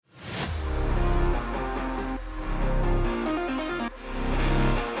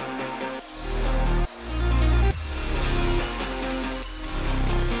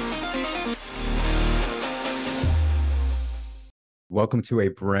Welcome to a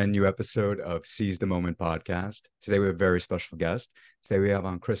brand new episode of Seize the Moment podcast. Today we have a very special guest. Today we have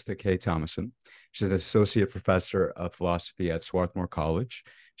on Krista K. Thomason. She's an associate professor of philosophy at Swarthmore College.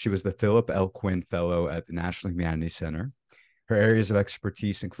 She was the Philip L. Quinn Fellow at the National Humanities Center. Her areas of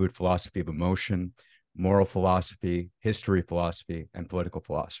expertise include philosophy of emotion, moral philosophy, history philosophy, and political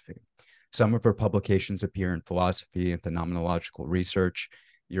philosophy. Some of her publications appear in Philosophy and Phenomenological Research,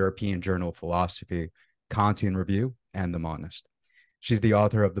 European Journal of Philosophy, Kantian Review, and The Monist. She's the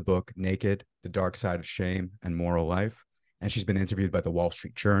author of the book Naked, The Dark Side of Shame and Moral Life, and she's been interviewed by the Wall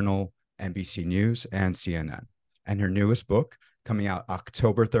Street Journal, NBC News, and CNN. And her newest book, coming out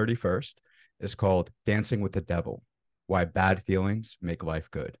October 31st, is called Dancing with the Devil: Why Bad Feelings Make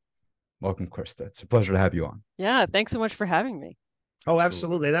Life Good. Welcome, Krista. It's a pleasure to have you on. Yeah, thanks so much for having me. Oh,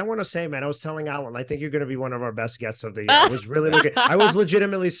 absolutely. And I want to say, man, I was telling Alan, I think you're going to be one of our best guests of the year. I was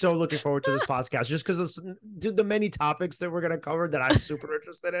legitimately so looking forward to this podcast just because of the many topics that we're going to cover that I'm super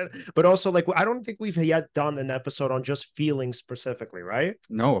interested in. But also, like, I don't think we've yet done an episode on just feelings specifically, right?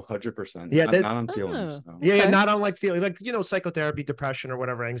 No, 100%. Yeah, not on feelings. No. Yeah, not on like feeling, like, psychotherapy, depression, or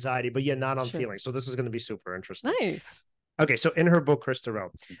whatever, anxiety, but not on feelings. So this is going to be super interesting. Nice. Okay, so in her book, Krista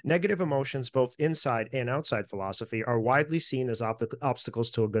wrote, negative emotions, both inside and outside philosophy, are widely seen as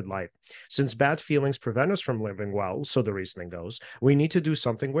obstacles to a good life. Since bad feelings prevent us from living well, so the reasoning goes, we need to do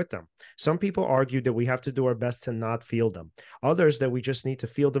something with them. Some people argue that we have to do our best to not feel them. Others that we just need to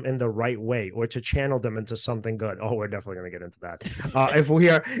feel them in the right way or to channel them into something good. Oh, we're definitely going to get into that.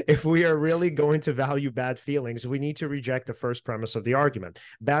 If we are really going to value bad feelings, we need to reject the first premise of the argument.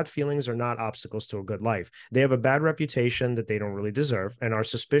 Bad feelings are not obstacles to a good life. They have a bad reputation that they don't really deserve, and our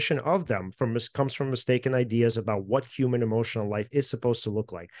suspicion of them comes from mistaken ideas about what human emotional life is supposed to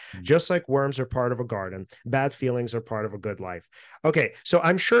look like. Just like worms are part of a garden, bad feelings are part of a good life. Okay, so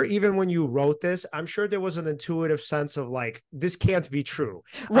I'm sure even when you wrote this, I'm sure there was an intuitive sense of like, this can't be true.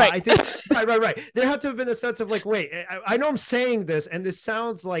 Right. I think right. There had to have been a sense of like, wait, I know I'm saying this, and this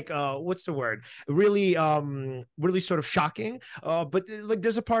sounds like what's the word? Really sort of shocking. But like,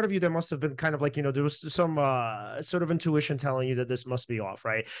 there's a part of you that must have been kind of like, there was some sort of intuition telling you that this must be off,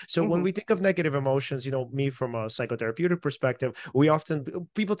 right? So when we think of negative emotions, me from a psychotherapeutic perspective,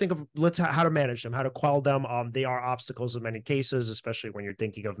 people think of how to manage them, how to quell them. They are obstacles in many cases, especially when you're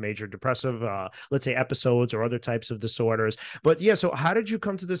thinking of major depressive, let's say, episodes or other types of disorders. But yeah, so how did you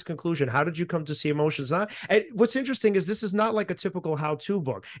come to this conclusion? How did you come to see emotions? And what's interesting is this is not like a typical how-to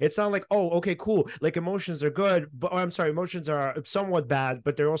book. It's not like, oh, okay, cool, like emotions are good, but emotions are somewhat bad,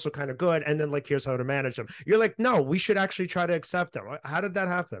 but they're also kind of good, and then like, here's how to manage them. You're like, no, we should actually try to accept them. How did that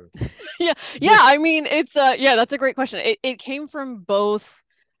happen? Yeah. I mean, it's that's a great question. It came from both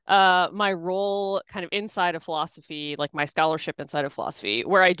my role kind of inside of philosophy, like my scholarship inside of philosophy,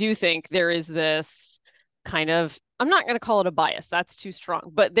 where I do think there is this kind of, I'm not going to call it a bias, that's too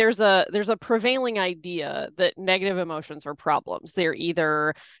strong, but there's a prevailing idea that negative emotions are problems. They're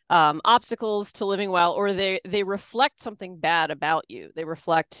either obstacles to living well, or they reflect something bad about you. They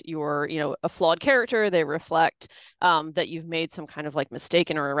reflect your, a flawed character. They reflect that you've made some kind of like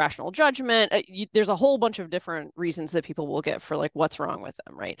mistaken or irrational judgment. There's a whole bunch of different reasons that people will get for like what's wrong with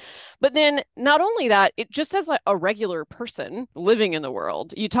them, right? But then not only that, it just as like a regular person living in the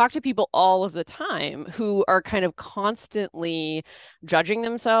world, you talk to people all of the time who are kind of constantly judging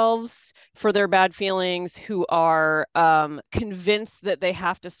themselves for their bad feelings, who are convinced that they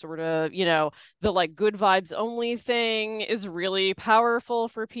have to sort of, the like good vibes only thing is really powerful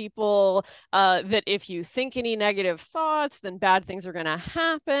for people, that if you think any negative thoughts, then bad things are going to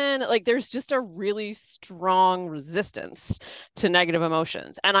happen. Like, there's just a really strong resistance to negative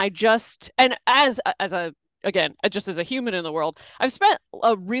emotions. And just as a human in the world, I've spent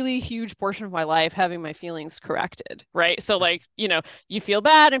a really huge portion of my life having my feelings corrected, right? So like, you feel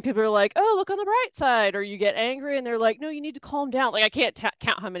bad and people are like, oh, look on the bright side, or you get angry and they're like, no, you need to calm down. Like, I can't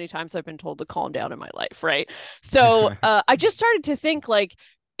count how many times I've been told to calm down in my life, right? So I just started to think like,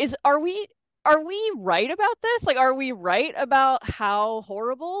 are we right about this? Like, are we right about how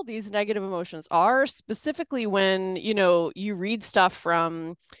horrible these negative emotions are? Specifically when, you read stuff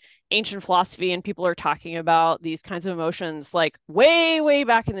from ancient philosophy and people are talking about these kinds of emotions like way, way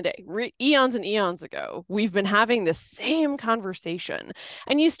back in the day, eons and eons ago. We've been having this same conversation.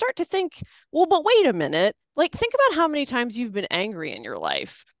 And you start to think, well, but wait a minute. Like, think about how many times you've been angry in your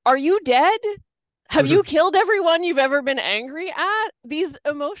life. Are you dead? Have you killed everyone you've ever been angry at? These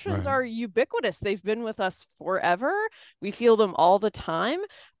emotions are ubiquitous. They've been with us forever. We feel them all the time.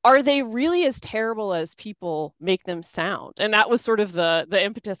 are they really as terrible as people make them sound? And that was sort of the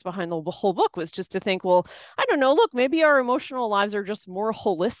impetus behind the whole book, was just to think, well, I don't know, look, maybe our emotional lives are just more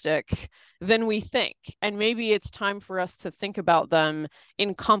holistic than we think. And maybe it's time for us to think about them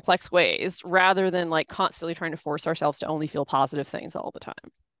in complex ways rather than like constantly trying to force ourselves to only feel positive things all the time.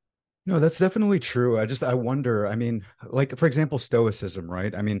 No, that's definitely true. I wonder, I mean, like, for example, Stoicism,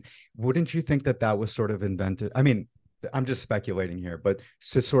 right? I mean, wouldn't you think that that was sort of invented? I mean, I'm just speculating here, but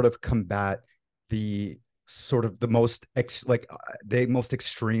to sort of combat the sort of the most the most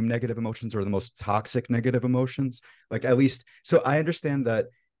extreme negative emotions, or the most toxic negative emotions, like, at least, so I understand that,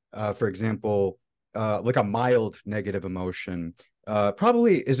 for example, like a mild negative emotion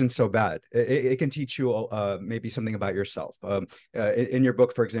probably isn't so bad. It can teach you maybe something about yourself. In your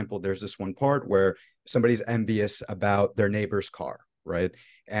book, for example, there's this one part where somebody's envious about their neighbor's car, right?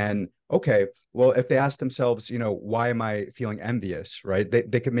 And okay, well, if they ask themselves, why am I feeling envious, right?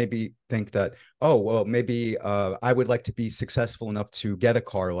 They could maybe think that, oh, well, maybe I would like to be successful enough to get a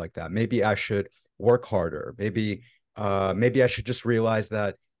car like that. Maybe I should work harder. Maybe I should just realize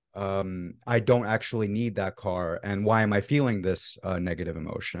that I don't actually need that car, and why am I feeling this negative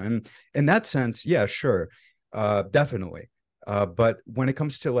emotion? And in that sense, yeah, sure, definitely. But when it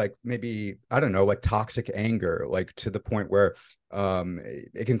comes to, like, maybe, I don't know, like toxic anger, like to the point where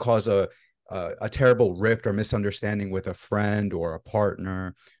it can cause a terrible rift or misunderstanding with a friend or a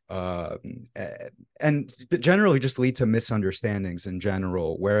partner, and generally just lead to misunderstandings in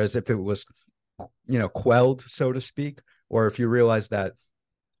general. Whereas if it was, quelled, so to speak, or if you realize that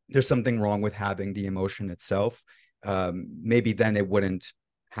there's something wrong with having the emotion itself, maybe then it wouldn't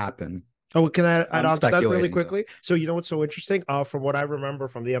happen. Oh, can I add on to that really Though. quickly? So, what's so interesting? From what I remember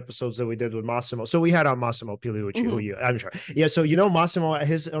from the episodes that we did with Massimo, so we had on Massimo Pigliucci, who I'm sure, yeah. So, Massimo,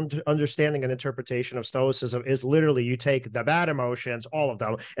 his understanding and interpretation of Stoicism is literally you take the bad emotions, all of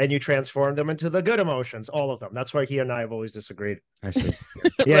them, and you transform them into the good emotions, all of them. That's why he and I have always disagreed. I see.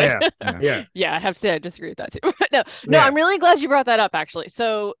 Yeah. Yeah, I have to say I disagree with that too. No, I'm really glad you brought that up, actually.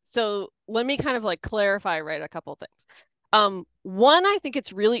 So let me kind of like clarify, right, a couple of things. One, I think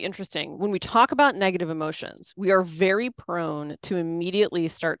it's really interesting when we talk about negative emotions, we are very prone to immediately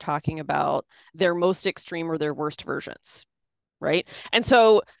start talking about their most extreme or their worst versions, right? And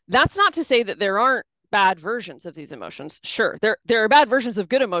so that's not to say that there aren't bad versions of these emotions. Sure, there are bad versions of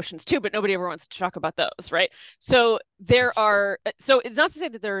good emotions too, but nobody ever wants to talk about those, right? So so it's not to say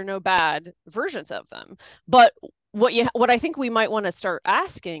that there are no bad versions of them, but what I think we might want to start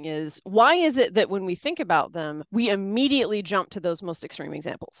asking is, why is it that when we think about them, we immediately jump to those most extreme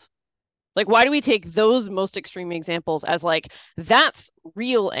examples? Like, why do we take those most extreme examples as like, that's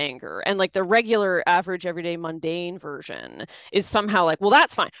real anger, and like the regular, average, everyday, mundane version is somehow like, well,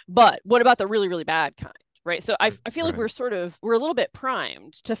 that's fine. But what about the really, really bad kind? Right. So I feel like we're a little bit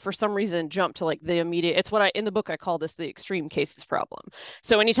primed to, for some reason, jump to like the immediate. It's what in the book, I call this the extreme cases problem.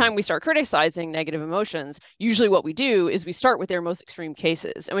 So anytime we start criticizing negative emotions, usually what we do is we start with their most extreme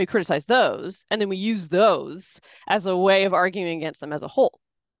cases and we criticize those. And then we use those as a way of arguing against them as a whole,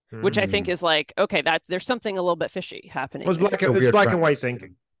 which I think is like, okay, that there's something a little bit fishy happening. Well, it's black and white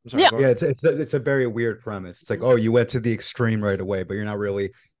thinking. Sorry, yeah, it's a very weird premise. It's like, oh, you went to the extreme right away, but you're not really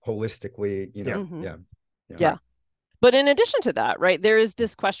holistically, Yeah. But in addition to that, right, there is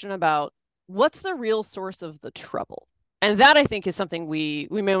this question about what's the real source of the trouble? And that, I think, is something we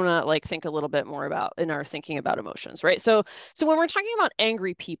may want to like think a little bit more about in our thinking about emotions, right? So when we're talking about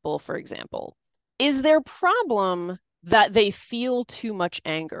angry people, for example, is their problem that they feel too much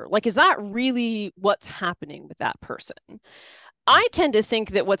anger? Like, is that really what's happening with that person? I tend to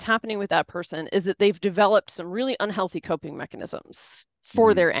think that what's happening with that person is that they've developed some really unhealthy coping mechanisms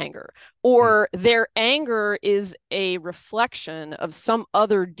for their anger, or their anger is a reflection of some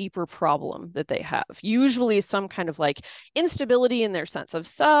other deeper problem that they have, usually some kind of like instability in their sense of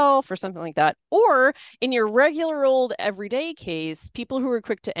self or something like that. Or in your regular old everyday case, people who are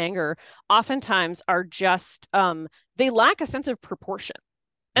quick to anger oftentimes are just they lack a sense of proportion.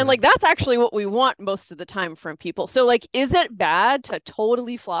 And like, that's actually what we want most of the time from people. So like, is it bad to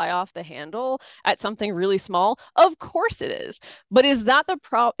totally fly off the handle at something really small? Of course it is. But is that the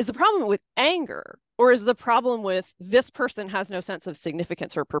problem with anger? Or is the problem with this person has no sense of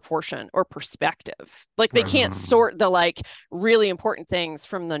significance or proportion or perspective? Like, they can't sort the like really important things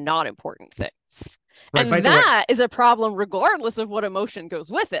from the not important things. Right, and that is a problem regardless of what emotion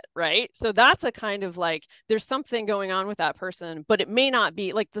goes with it, right? So that's a kind of like, there's something going on with that person, but it may not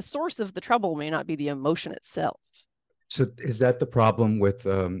be like the source of the trouble may not be the emotion itself. So is that the problem with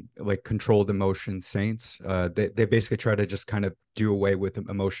like controlled emotion saints? They basically try to just kind of do away with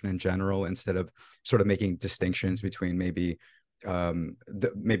emotion in general instead of sort of making distinctions between maybe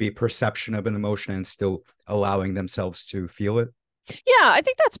maybe perception of an emotion and still allowing themselves to feel it? Yeah, I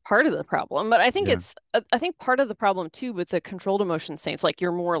think that's part of the problem, but I think Yeah. I think part of the problem too with the controlled emotion saints, like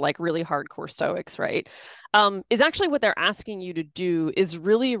you're more like really hardcore stoics, right? Is actually what they're asking you to do is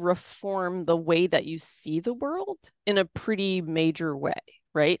really reform the way that you see the world in a pretty major way,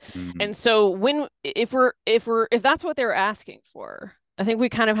 right? Mm. And so if that's what they're asking for, I think we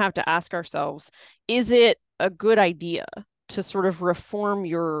kind of have to ask ourselves, is it a good idea to sort of reform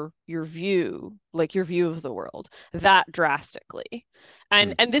your view, like your view of the world that drastically?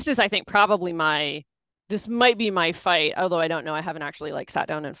 And Mm. this is, I think, probably this might be my fight, although I don't know, I haven't actually like sat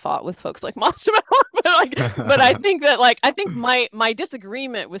down and fought with folks like Moss about it, but I think that I think my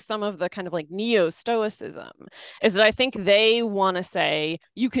disagreement with some of the kind of like neo-stoicism is that I think they want to say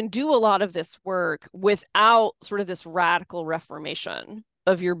you can do a lot of this work without sort of this radical reformation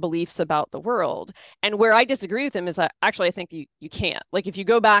of your beliefs about the world. And where I disagree with them is that actually I think you can't. Like if you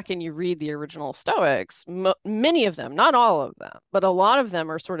go back and you read the original Stoics, many of them, not all of them, but a lot of them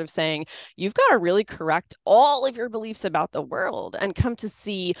are sort of saying you've got to really correct all of your beliefs about the world and come to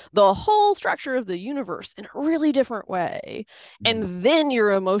see the whole structure of the universe in a really different way. And then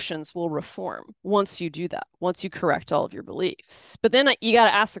your emotions will reform once you do that, once you correct all of your beliefs. But then you got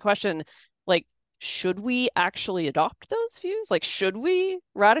to ask the question, like, should we actually adopt those views? Like, should we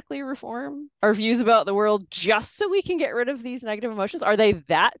radically reform our views about the world just so we can get rid of these negative emotions? Are they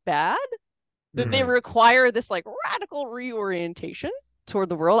that bad that they require this like radical reorientation toward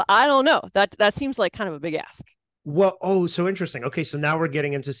the world? I don't know. That seems like kind of a big ask. Well, oh, so interesting. Okay, so now we're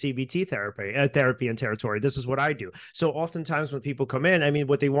getting into CBT therapy and territory. This is what I do. So oftentimes when people come in, I mean,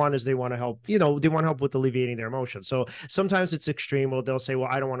 what they want is they want to help, they want to help with alleviating their emotions. So sometimes it's extreme. Well, they'll say, well,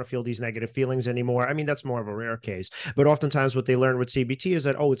 I don't want to feel these negative feelings anymore. I mean, that's more of a rare case. But oftentimes what they learn with CBT is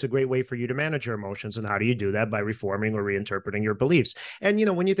that, oh, it's a great way for you to manage your emotions. And how do you do that? By reforming or reinterpreting your beliefs. And,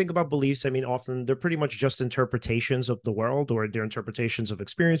 when you think about beliefs, I mean, often they're pretty much just interpretations of the world, or they're interpretations of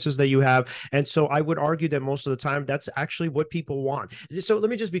experiences that you have. And so I would argue that most of the time, that's actually what people want. So let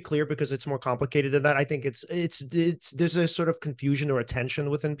me just be clear, because it's more complicated than that. I think it's there's a sort of confusion or a tension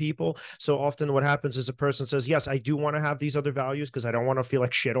within people. So often what happens is a person says, yes, I do want to have these other values because I don't want to feel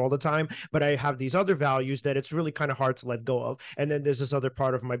like shit all the time, but I have these other values that it's really kind of hard to let go of. And then there's this other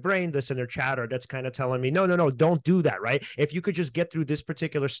part of my brain, this inner chatter, that's kind of telling me, no, don't do that, right? If you could just get through this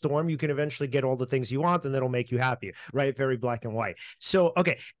particular storm, you can eventually get all the things you want, and it'll make you happy, right? Very black and white. So,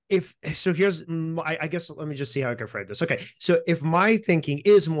 okay, here's, I guess, let me just see how I can frame this. Okay, so if my thinking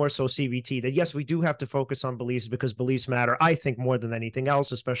is more so CBT, that yes, we do have to focus on beliefs because beliefs matter, I think, more than anything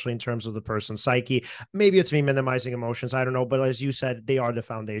else, especially in terms of the person's psyche. Maybe it's me minimizing emotions, I don't know, but as you said, they are the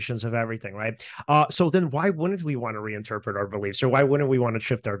foundations of everything, right? So then why wouldn't we want to reinterpret our beliefs, or why wouldn't we want to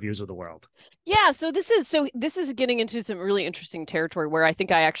shift our views of the world? Yeah, so this is getting into some really interesting territory where I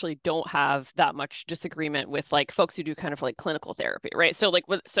think I actually don't have that much disagreement with like folks who do kind of like clinical therapy, right? So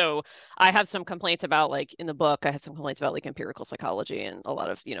so I have some complaints about, like in the book, I have some complaints about like empirical psychology and a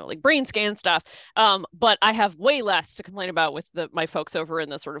lot of, like brain scan stuff. But I have way less to complain about with my folks over in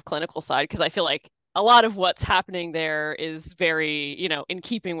the sort of clinical side, because I feel like a lot of what's happening there is very, in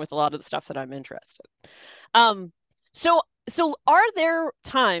keeping with a lot of the stuff that I'm interested in. So are there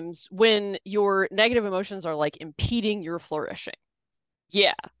times when your negative emotions are like impeding your flourishing?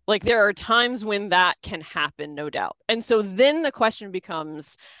 Yeah, like there are times when that can happen, no doubt. And so then the question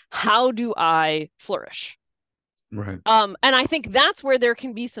becomes, how do I flourish? Right. And I think that's where there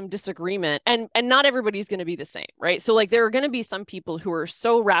can be some disagreement, and not everybody's going to be the same, right? So like there are going to be some people who are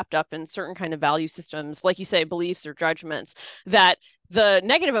so wrapped up in certain kind of value systems, like you say, beliefs or judgments, that the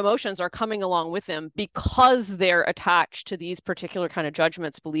negative emotions are coming along with them because they're attached to these particular kind of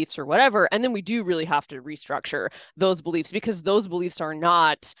judgments, beliefs, or whatever. And then we do really have to restructure those beliefs, because those beliefs are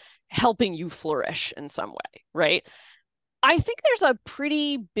not helping you flourish in some way, right? I think there's a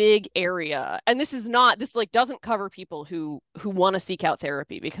pretty big area, and this like doesn't cover people who want to seek out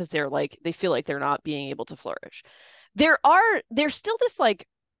therapy because they feel like they're not being able to flourish. There's still this like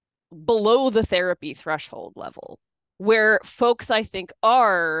below the therapy threshold level where folks, I think,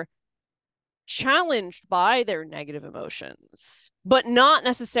 are challenged by their negative emotions, but not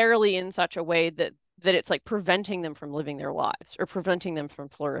necessarily in such a way that it's like preventing them from living their lives or preventing them from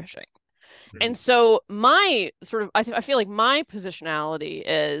flourishing. And so my sort of, I feel like my positionality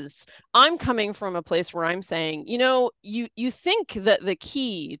is, I'm coming from a place where I'm saying, you think that the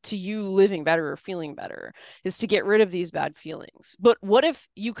key to you living better or feeling better is to get rid of these bad feelings. But what if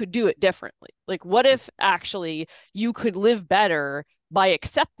you could do it differently? Like, what if actually you could live better by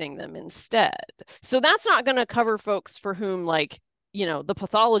accepting them instead? So that's not going to cover folks for whom like the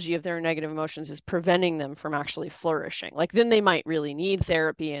pathology of their negative emotions is preventing them from actually flourishing. Like then they might really need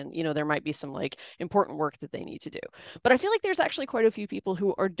therapy, and there might be some like important work that they need to do. But I feel like there's actually quite a few people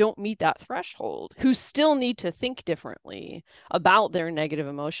who don't meet that threshold, who still need to think differently about their negative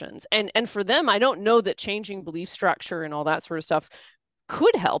emotions. And for them, I don't know that changing belief structure and all that sort of stuff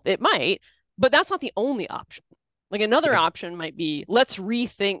could help. It might, but that's not the only option. Like another option might be, let's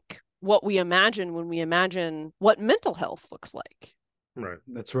rethink what we imagine when we imagine what mental health looks like. Right.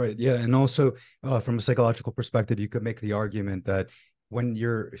 That's right. Yeah. And also from a psychological perspective, you could make the argument that when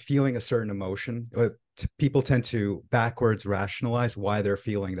you're feeling a certain emotion, people tend to backwards rationalize why they're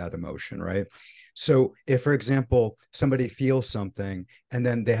feeling that emotion, right? So if, for example, somebody feels something and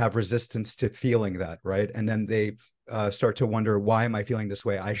then they have resistance to feeling that, right? And then they start to wonder, why am I feeling this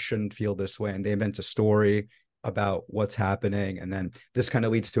way? I shouldn't feel this way. And they invent a story about what's happening. And then this kind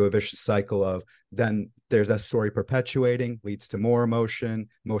of leads to a vicious cycle of then there's that story perpetuating, leads to more emotion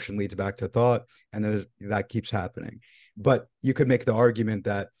leads back to thought, and then that keeps happening. But you could make the argument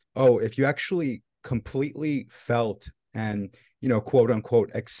that, oh, if you actually completely felt and, quote unquote,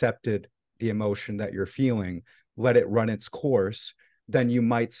 accepted the emotion that you're feeling, let it run its course, then you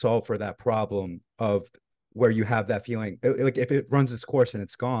might solve for that problem of where you have that feeling. Like if it runs its course and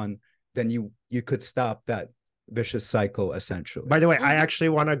it's gone, then you could stop that vicious cycle, essentially. By the way, I actually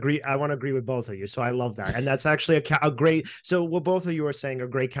want to agree. I want to agree with both of you. So I love that. And that's actually a great, so what both of you are saying are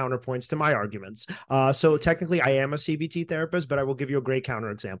great counterpoints to my arguments. So technically I am a CBT therapist, but I will give you a great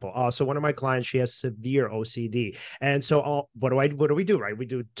counterexample. So one of my clients, she has severe OCD. And so what do we do, right? We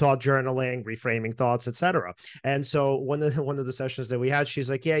do thought journaling, reframing thoughts, etc. And so one of the sessions that we had, she's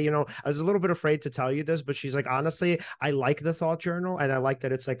like, yeah, I was a little bit afraid to tell you this, but she's like, honestly, I like the thought journal. And I like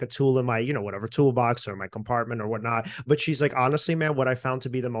that it's like a tool in my, whatever toolbox or my compartment or whatnot. But she's like, honestly, man, what I found to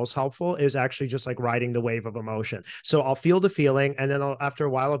be the most helpful is actually just like riding the wave of emotion. So I'll feel the feeling, and then after a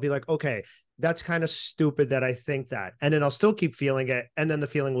while, I'll be like, okay, that's kind of stupid that I think that. And then I'll still keep feeling it. And then the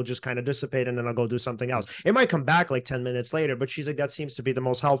feeling will just kind of dissipate, and then I'll go do something else. It might come back like 10 minutes later, but she's like, that seems to be the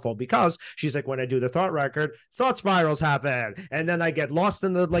most helpful, because she's like, when I do the thought record, thought spirals happen. And then I get lost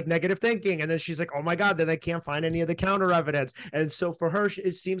in the like negative thinking. And then she's like, oh my God, then I can't find any of the counter evidence. And so for her,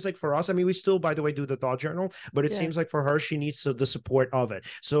 it seems like for us, I mean, we still, by the way, do the thought journal, but it seems like for her, she needs the support of it.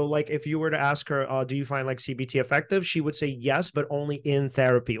 So like, if you were to ask her, do you find like CBT effective? She would say yes, but only in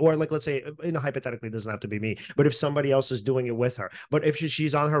therapy. Or like, let's say, hypothetically, it doesn't have to be me, but if somebody else is doing it with her. But if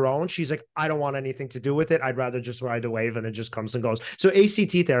she's on her own, she's like, I don't want anything to do with it. I'd rather just ride the wave, and it just comes and goes. So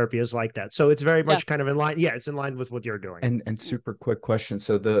ACT therapy is like that. So it's very much kind of in line. Yeah, it's in line with what you're doing. And super quick question.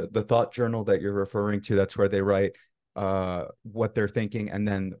 So the thought journal that you're referring to, that's where they write what they're thinking, and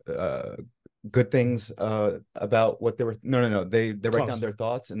then good things about what they were. No. They write down their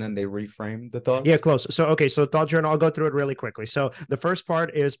thoughts, and then they reframe the thoughts. Yeah, close. So, okay. So thought journal, I'll go through it really quickly. So the first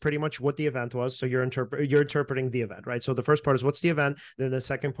part is pretty much what the event was. So you're interpreting the event, right? So the first part is what's the event. Then the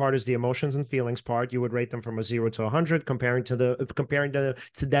second part is the emotions and feelings part. You would rate them from a 0 to 100, comparing to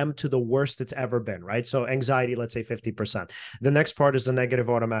them to the worst it's ever been, right? So anxiety, let's say 50%. The next part is the negative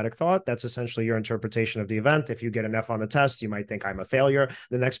automatic thought. That's essentially your interpretation of the event. If you get an F on the test, you might think I'm a failure.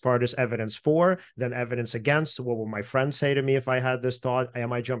 The next part is evidence for, then evidence against. What will my friends say to me if I had this thought?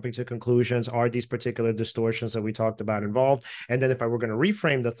 Am I jumping to conclusions? Are these particular distortions that we talked about involved? And then if I were going to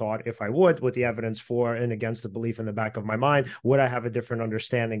reframe the thought, if I would, with the evidence for and against the belief in the back of my mind, would I have a different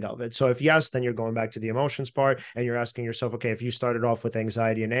understanding of it? So if yes, then you're going back to the emotions part, and you're asking yourself, okay, if you started off with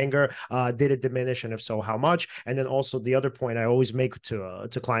anxiety and anger, did it diminish? And if so, how much? And then also the other point I always make to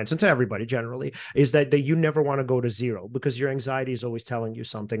clients and to everybody generally is that you never want to go to 0, because your anxiety is always telling you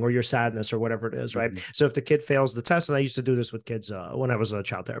something, or your sadness, or whatever it is, right? Mm-hmm. So if the kid fails the test, and I used to do this with kids when I was a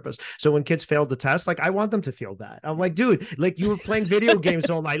child therapist. So when kids failed the test, like I want them to feel bad. I'm like, dude, like you were playing video games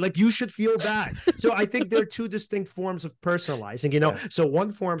all night. Like you should feel bad. So I think there are two distinct forms of personalizing, So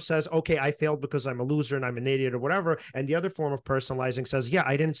one form says, okay, I failed because I'm a loser and I'm an idiot or whatever. And the other form of personalizing says, yeah,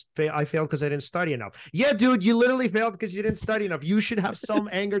 I failed because I didn't study enough. Yeah, dude, you literally failed because you didn't study enough. You should have some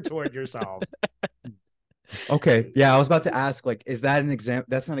anger toward yourself. Okay. Yeah, I was about to ask, like, is that an example?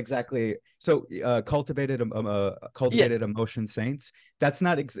 That's not exactly so. Cultivated emotion saints. That's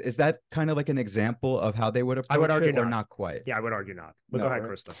not. Is that kind of like an example of how they would approach? I would argue it, not. Or not quite. Yeah, I would argue not. But go ahead,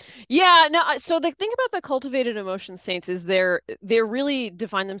 Krista. Yeah, no. So the thing about the cultivated emotion saints is they're really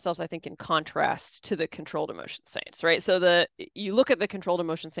define themselves, I think, in contrast to the controlled emotion saints, right? So you look at the controlled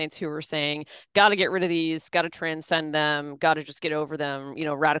emotion saints who are saying, got to get rid of these, got to transcend them, got to just get over them,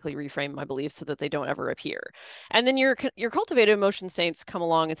 radically reframe my beliefs so that they don't ever appear. And then your cultivated emotion saints come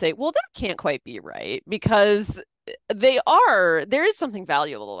along and say, well, that can't quite be right, because there is something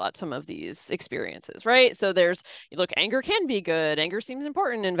valuable about some of these experiences, right? So look, anger can be good. Anger seems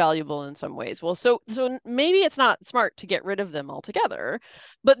important and valuable in some ways. Well, so maybe it's not smart to get rid of them altogether,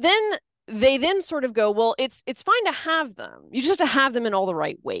 but then they then sort of go, well, it's fine to have them. You just have to have them in all the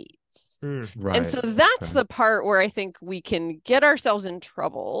right ways. Right. And so that's the part where I think we can get ourselves in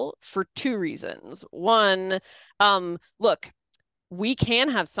trouble for two reasons. One, look, we can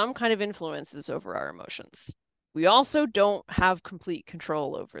have some kind of influences over our emotions. We also don't have complete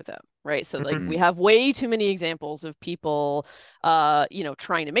control over them, right? So like we have way too many examples of people,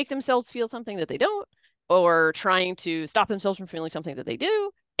 trying to make themselves feel something that they don't, or trying to stop themselves from feeling something that they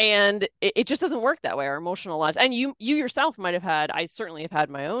do. And it just doesn't work that way, our emotional lives. And you yourself might have had, I certainly have had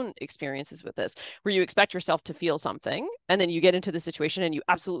my own experiences with this, where you expect yourself to feel something, and then you get into the situation and you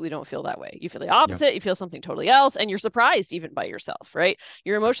absolutely don't feel that way. You feel the opposite, you feel something totally else, and you're surprised even by yourself, right?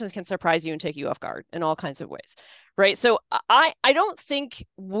 Your emotions can surprise you and take you off guard in all kinds of ways, right? So I don't think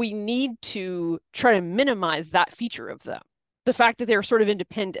we need to try to minimize that feature of them. The fact that they're sort of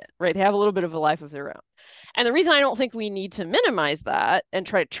independent, right? They have a little bit of a life of their own. And the reason I don't think we need to minimize that and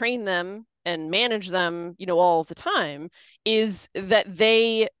try to train them and manage them, all the time, is that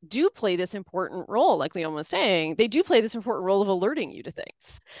they do play this important role. Like Leon was saying, they do play this important role of alerting you to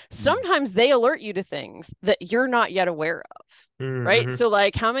things. Sometimes they alert you to things that you're not yet aware of. Right. So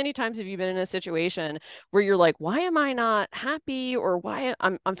like, how many times have you been in a situation where you're like, why am I not happy, or why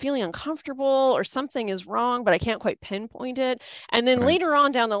I'm feeling uncomfortable, or something is wrong, but I can't quite pinpoint it. And then later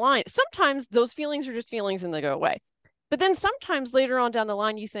on down the line, sometimes those feelings are just feelings and they go away. But then sometimes later on down the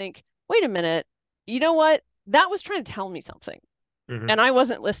line, you think, wait a minute, you know what? That was trying to tell me something. And I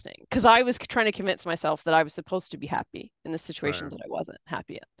wasn't listening because I was trying to convince myself that I was supposed to be happy in the situation that I wasn't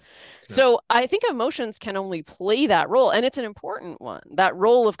happy in. So I think emotions can only play that role, and it's an important one, that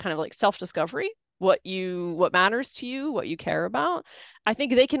role of kind of like self-discovery, what matters to you, what you care about. I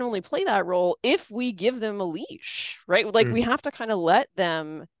think they can only play that role if we give them a leash, right? Like we have to kind of let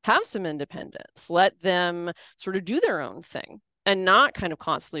them have some independence, let them sort of do their own thing, and not kind of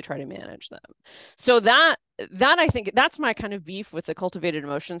constantly try to manage them. So that I think that's my kind of beef with the cultivated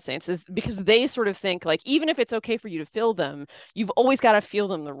emotion saints, is because they sort of think like, even if it's okay for you to feel them, you've always got to feel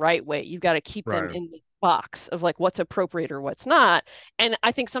them the right way. You've got to keep them in the box of like what's appropriate or what's not. And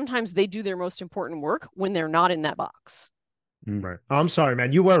I think sometimes they do their most important work when they're not in that box. Right. I'm sorry,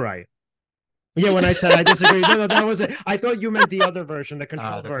 man. You were right. Yeah, when I said I disagree, no, that was it. I thought you meant the other version, the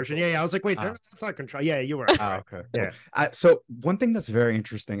control version. Yeah, I was like, wait, that's not control. Yeah, you were. Okay. Yeah. So one thing that's very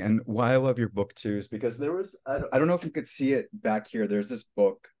interesting, and why I love your book too, is because there was, I don't know if you could see it back here. There's this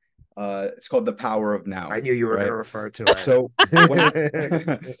book. It's called The Power of Now. I knew you were going to refer to it.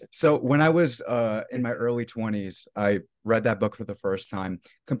 So when I was in my early 20s, I read that book for the first time.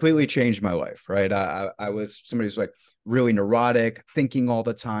 Completely changed my life. Right. I was somebody who's like really neurotic, thinking all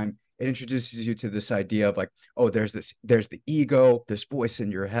the time. It introduces you to this idea of like, oh, there's the ego, this voice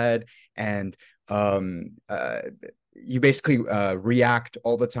in your head, and you basically react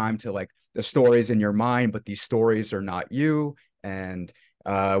all the time to like the stories in your mind, but these stories are not you. And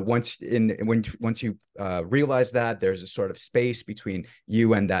once you realize that, there's a sort of space between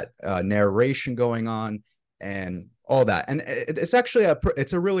you and that narration going on, and all that. And it's actually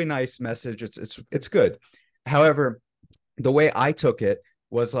it's a really nice message. It's good. However, the way I took it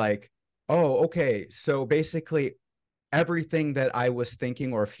was like, oh, okay, so basically everything that I was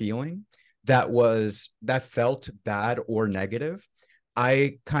thinking or feeling that felt bad or negative,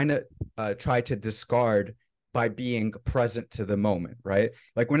 I kind of tried to discard by being present to the moment, right?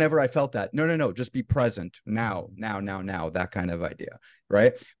 Like whenever I felt that, no, just be present now, that kind of idea,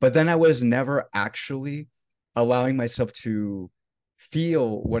 right? But then I was never actually allowing myself to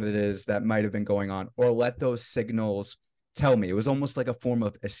feel what it is that might have been going on, or let those signals tell me. It was almost like a form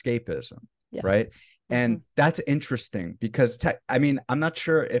of escapism, right? And that's interesting because I'm not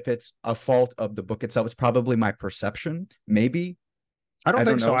sure if it's a fault of the book itself. It's probably my perception, maybe. I don't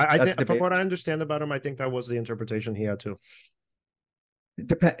think so. I think from what I understand about him, I think that was the interpretation he had too.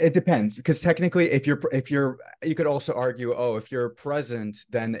 It depends, because technically, if you're, you could also argue, oh, if you're present,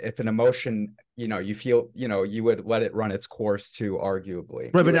 then if an emotion, you feel, you would let it run its course too,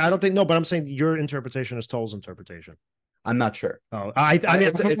 arguably. Right, but I don't think, no, but I'm saying your interpretation is Toll's interpretation. I'm not sure. Oh, I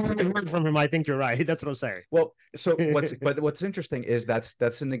mean, it's from him. I think you're right. That's what I'm saying. Well, so what's interesting is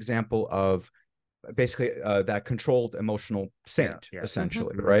that's an example of basically that controlled emotional saint,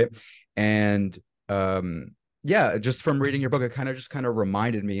 essentially, right? And just from reading your book, it kind of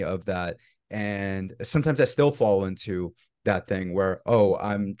reminded me of that. And sometimes I still fall into that thing where, oh,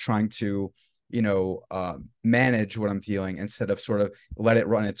 I'm trying to, manage what I'm feeling instead of sort of let it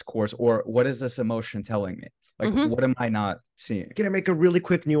run its course? Or what is this emotion telling me? Like, what am I not seeing? Can I make a really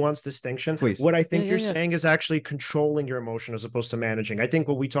quick nuanced distinction? Please. What I think you're saying is actually controlling your emotion as opposed to managing. I think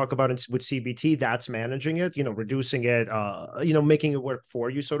what we talk about with CBT, that's managing it, reducing it, making it work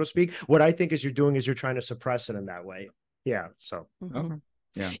for you, so to speak. What I think is you're doing is you're trying to suppress it in that way. Yeah. So. Okay.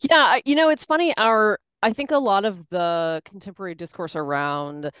 Yeah. Yeah. It's funny. I think a lot of the contemporary discourse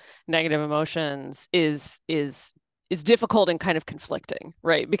around negative emotions is difficult and kind of conflicting,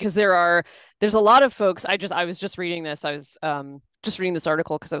 right? Because there's a lot of folks. I was just reading this. I was just reading this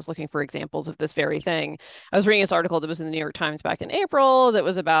article because I was looking for examples of this very thing. I was reading this article that was in the New York Times back in April that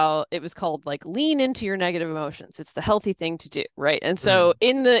was it was called like lean into your negative emotions. It's the healthy thing to do, right? And so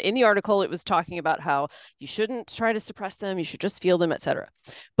in the article, it was talking about how you shouldn't try to suppress them, you should just feel them, etc.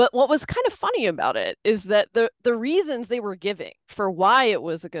 But what was kind of funny about it is that the reasons they were giving for why it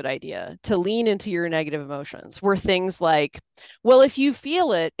was a good idea to lean into your negative emotions were things like, well, if you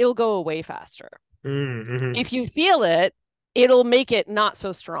feel it, it'll go away faster. If you feel it, it'll make it not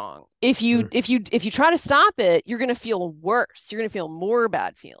so strong. If you try to stop it, you're going to feel worse. You're going to feel more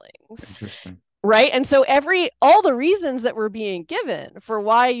bad feelings. Interesting. Right. And so all the reasons that were being given for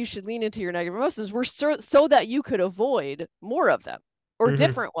why you should lean into your negative emotions were so that you could avoid more of them or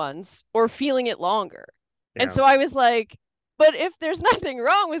different ones or feeling it longer. Yeah. And so I was like, but if there's nothing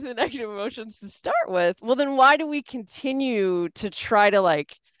wrong with the negative emotions to start with, well, then why do we continue to try to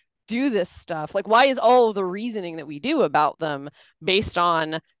like do this stuff? Like, why is all of the reasoning that we do about them based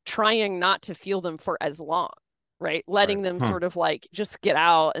on trying not to feel them for as long, right? Letting them sort of like just get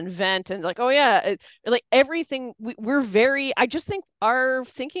out and vent and like, oh yeah, like everything I just think our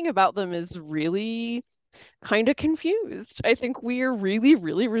thinking about them is really kind of confused. I think we are really,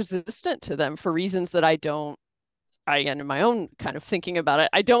 really resistant to them for reasons that in my own kind of thinking about it,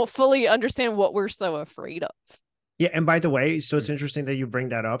 I don't fully understand what we're so afraid of. Yeah. And by the way, so it's interesting that you bring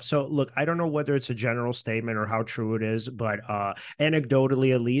that up. So look, I don't know whether it's a general statement or how true it is, but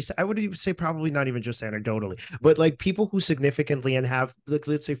anecdotally, at least, I would even say probably not even just anecdotally, but like people who significantly and have, like,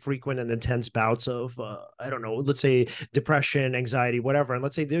 let's say frequent and intense bouts of, I don't know, let's say depression, anxiety, whatever. And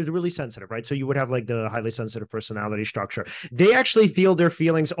let's say they're really sensitive, right? So you would have like the highly sensitive personality structure. They actually feel their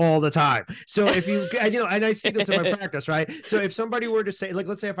feelings all the time. So if you, and I see this in my practice, right? So if somebody were to say, like,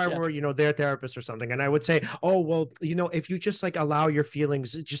 let's say if I were, their therapist or something, and I would say, oh, well, if you just like allow your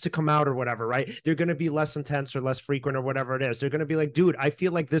feelings just to come out or whatever, right? They're going to be less intense or less frequent or whatever it is. They're going to be like, dude, I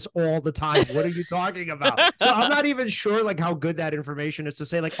feel like this all the time. What are you talking about? So I'm not even sure like how good that information is to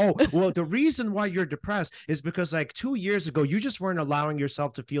say like, oh, well, the reason why you're depressed is because like 2 years ago, you just weren't allowing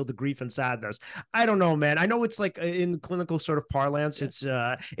yourself to feel the grief and sadness. I don't know, man. I know it's like in clinical sort of parlance, it's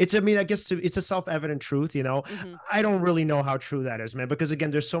I mean, I guess it's a self-evident truth, I don't really know how true that is, man, because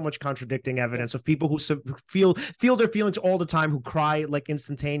again, there's so much contradicting evidence of people who feel their feelings all the time, who cry like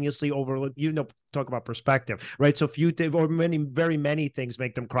instantaneously over, talk about perspective, right? So very many things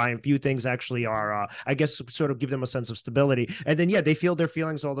make them cry, and few things actually are, I guess, sort of give them a sense of stability. And then, yeah, they feel their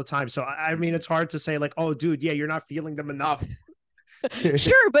feelings all the time. So, I mean, it's hard to say like, oh, dude, yeah, you're not feeling them enough.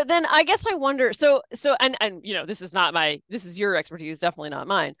 Sure, but then I guess I wonder, and this is your expertise, definitely not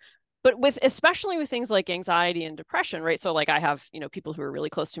mine. But especially with things like anxiety and depression, right? So like I have, people who are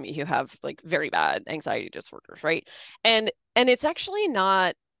really close to me who have like very bad anxiety disorders, right? And it's actually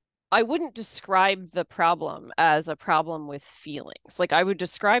not, I wouldn't describe the problem as a problem with feelings. Like I would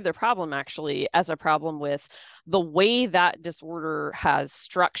describe the problem actually as a problem with the way that disorder has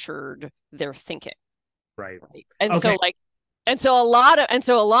structured their thinking. Right. And okay. So a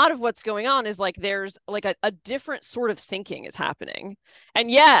lot of what's going on is like there's like a different sort of thinking is happening. And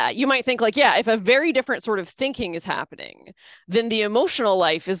yeah, you might think like, yeah, if a very different sort of thinking is happening, then the emotional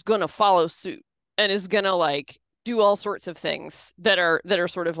life is going to follow suit and is going to like do all sorts of things that are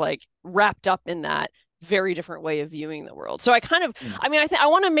sort of like wrapped up in that very different way of viewing the world. So I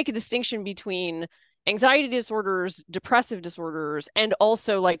want to make a distinction between anxiety disorders, depressive disorders, and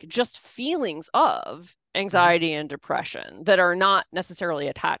also like just feelings of anxiety and depression that are not necessarily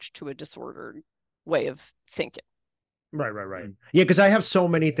attached to a disordered way of thinking. Right. Yeah, because I have so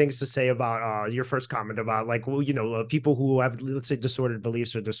many things to say about your first comment about like, well, people who have, let's say, disordered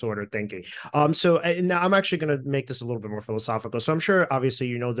beliefs or disordered thinking. So now I'm actually going to make this a little bit more philosophical. So I'm sure,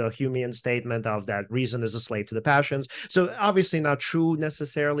 obviously, the Humean statement of that reason is a slave to the passions. So obviously not true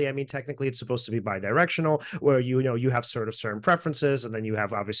necessarily. I mean, technically, it's supposed to be bidirectional, where you have sort of certain preferences, and then you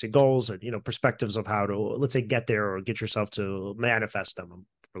have obviously goals and perspectives of how to, let's say, get there or get yourself to manifest them.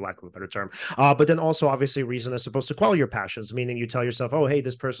 for lack of a better term. But then also, obviously, reason is supposed to quell your passions, meaning you tell yourself, oh, hey,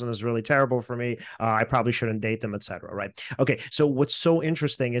 this person is really terrible for me. I probably shouldn't date them, etc. Right? Okay. So what's so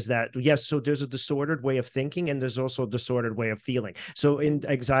interesting is that, yes, so there's a disordered way of thinking and there's also a disordered way of feeling. So in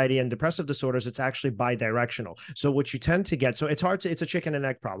anxiety and depressive disorders, it's actually bi-directional. So what you tend to get, so it's hard to, it's a chicken and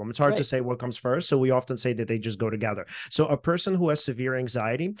egg problem. It's hard to say what comes first. So we often say that they just go together. So a person who has severe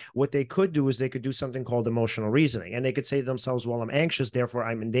anxiety, what they could do is they could do something called emotional reasoning. And they could say to themselves, well, I'm anxious, therefore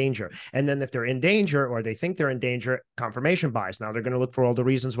I'm in danger. And then if they're in danger or they think they're in danger, confirmation bias. Now they're going to look for all the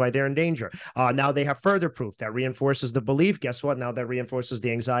reasons why they're in danger. Now they have further proof that reinforces the belief. Guess what? Now that reinforces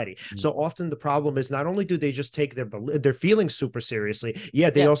the anxiety. So often the problem is not only do they just take their feelings super seriously,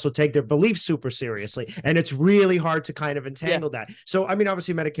 they also take their beliefs super seriously. And it's really hard to kind of entangle that. So, I mean,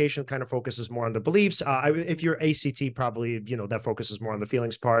 obviously medication kind of focuses more on the beliefs. If you're ACT, probably, that focuses more on the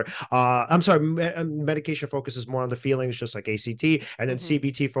feelings part. I'm sorry, medication focuses more on the feelings, just like ACT, and then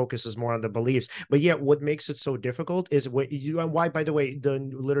CBT focuses more on the beliefs. But yet what makes it so difficult is why, by the way, the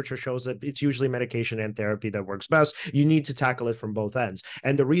literature shows that it's usually medication and therapy that works best. You need to tackle it from both ends.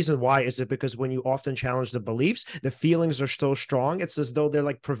 And the reason why is because when you often challenge the beliefs, the feelings are so strong. It's as though they're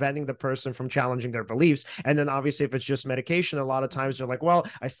like preventing the person from challenging their beliefs. And then obviously if it's just medication, a lot of times they're like, well,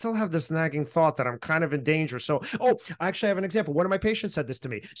 I still have this nagging thought that I'm kind of in danger. So, I actually have an example. One of my patients said this to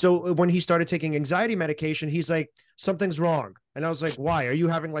me. So when he started taking anxiety medication, he's like, something's wrong. And I was like, why? Are you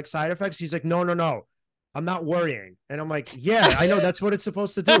having like side effects? He's like, no. I'm not worrying. And I'm like, yeah, I know that's what it's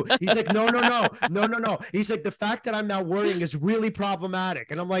supposed to do. He's like, no. He's like, the fact that I'm not worrying is really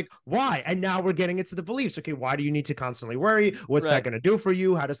problematic. And I'm like, why? And now we're getting into the beliefs. Okay, why do you need to constantly worry? What's that going to do for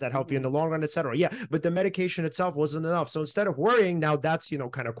you? How does that help you in the long run, etc.? Yeah, but the medication itself wasn't enough. So instead of worrying, now that's,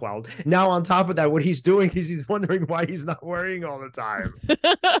 kind of quelled. Now on top of that, what he's doing is he's wondering why he's not worrying all the time.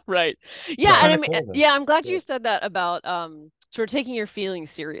 Right. Yeah. And I mean, I'm glad you said that about, sort of taking your feelings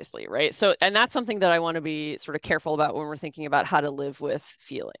seriously, right? So, and that's something that I want to be sort of careful about when we're thinking about how to live with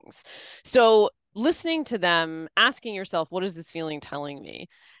feelings. So listening to them, asking yourself, what is this feeling telling me?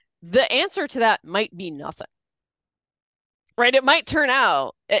 The answer to that might be nothing. Right? It might turn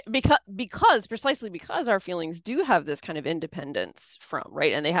out precisely because our feelings do have this kind of independence from,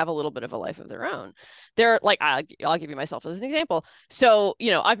 right? And they have a little bit of a life of their own. They're like, I'll give you myself as an example. So,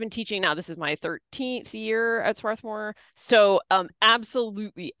 I've been teaching now, this is my 13th year at Swarthmore. So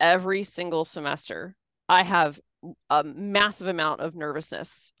absolutely every single semester, I have a massive amount of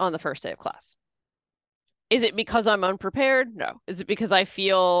nervousness on the first day of class. Is it because I'm unprepared? No. Is it because I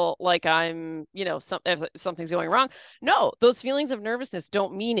feel like I'm, something's going wrong? No, those feelings of nervousness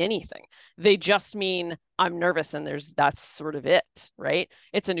don't mean anything. They just mean I'm nervous and that's sort of it, right?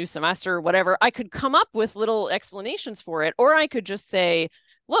 It's a new semester, whatever. I could come up with little explanations for it, or I could just say,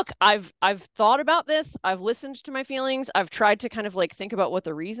 look, I've thought about this. I've listened to my feelings. I've tried to kind of like think about what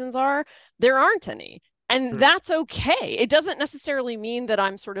the reasons are. There aren't any. And that's okay. It doesn't necessarily mean that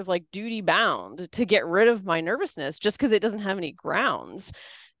I'm sort of like duty bound to get rid of my nervousness just because it doesn't have any grounds.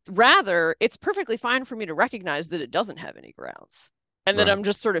 Rather, it's perfectly fine for me to recognize that it doesn't have any grounds and that I'm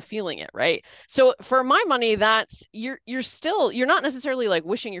just sort of feeling it, right? So for my money, that's you're not necessarily like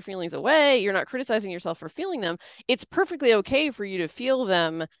wishing your feelings away. You're not criticizing yourself for feeling them. It's perfectly okay for you to feel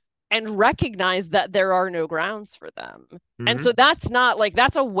them and recognize that there are no grounds for them. And so that's not like,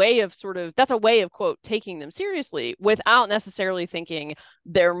 that's a way of quote, taking them seriously without necessarily thinking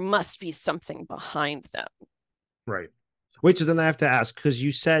there must be something behind them. Right. Wait, so then I have to ask, because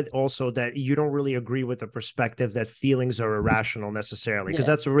you said also that you don't really agree with the perspective that feelings are irrational necessarily, because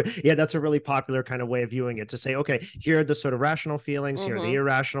that's a really popular kind of way of viewing it, to say, okay, here are the sort of rational feelings, here are the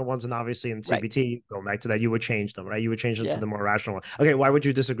irrational ones, and obviously in CBT, going back to that, you would change them, right? You would change them to the more rational one. Okay, why would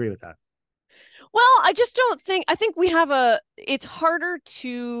you disagree with that? Well, I think it's harder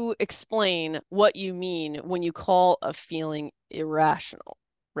to explain what you mean when you call a feeling irrational,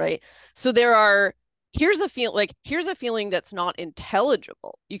 right? So here's a feeling that's not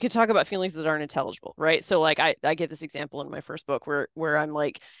intelligible. You could talk about feelings that aren't intelligible, right? So like I give this example in my first book where I'm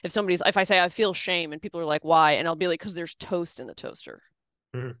like, if I say I feel shame and people are like, why? And I'll be like, because there's toast in the toaster.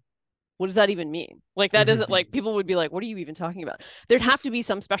 What does that even mean? Like, that doesn't, like, people would be like, what are you even talking about? There'd have to be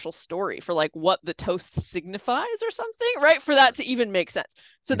some special story for like what the toast signifies or something, right? For that to even make sense.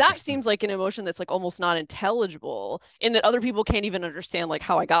 So that seems like an emotion that's like almost not intelligible, in that other people can't even understand like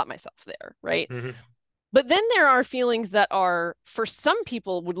how I got myself there, right? But then there are feelings that are, for some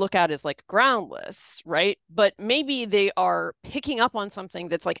people, would look at as like groundless, right? But maybe they are picking up on something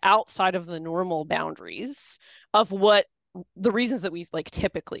that's like outside of the normal boundaries of what the reasons that we like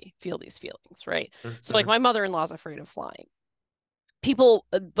typically feel these feelings, right? So like my mother-in-law is afraid of flying. people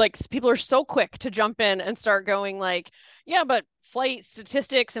are so quick to jump in and start going like, yeah, but flight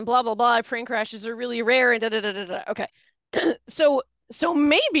statistics and blah blah blah, plane crashes are really rare and da da da da da. Okay, so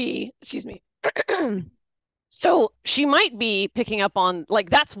maybe, excuse me. So she might be picking up on, like,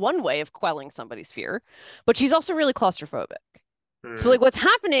 that's one way of quelling somebody's fear, but she's also really claustrophobic. So like what's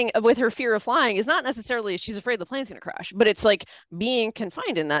happening with her fear of flying is not necessarily she's afraid the plane's going to crash, but it's like being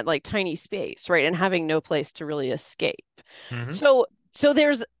confined in that like tiny space, right? And having no place to really escape. So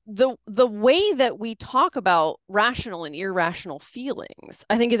there's the way that we talk about rational and irrational feelings,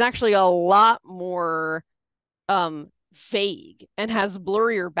 I think, is actually a lot more vague and has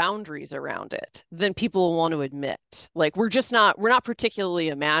blurrier boundaries around it than people want to admit. Like we're not particularly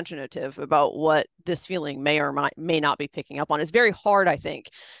imaginative about what this feeling may or may not be picking up on. It's very hard, I think,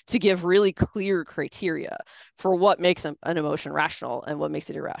 to give really clear criteria for what makes an emotion rational and what makes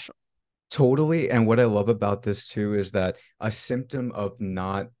it irrational. Totally. And what I love about this too is that a symptom of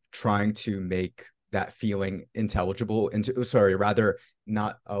not trying to make that feeling intelligible into, sorry, rather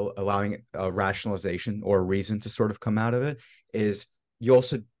not allowing a rationalization or a reason to sort of come out of it, is you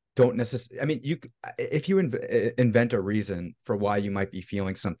also don't necessarily, I mean, if you invent a reason for why you might be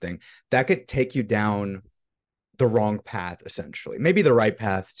feeling something, that could take you down the wrong path, essentially. Maybe the right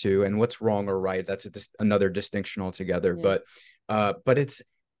path too. And what's wrong or right, that's another distinction altogether. Yeah. But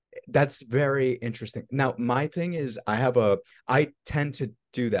that's very interesting. Now, my thing is I tend to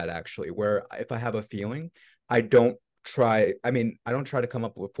do that actually, where if I have a feeling, I don't try to come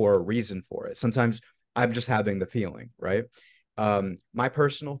up with for a reason for it. Sometimes I'm just having the feeling, right? My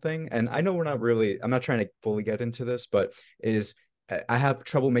personal thing, and I know I'm not trying to fully get into this, but is I have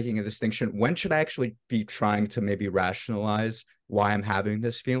trouble making a distinction. When should I actually be trying to maybe rationalize why I'm having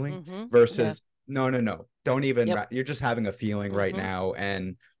this feeling versus no, don't even, you're just having a feeling right now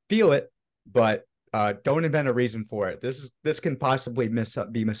and feel it, but don't invent a reason for it. This can possibly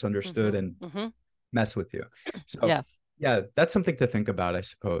be misunderstood and mess with you. So yeah, that's something to think about, I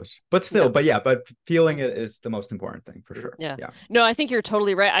suppose. But still, but feeling it is the most important thing for sure. Yeah. No, I think you're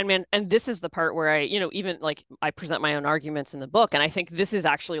totally right. I mean, and this is the part where I, even like I present my own arguments in the book. And I think this is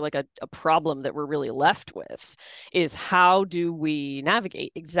actually like a problem that we're really left with, is how do we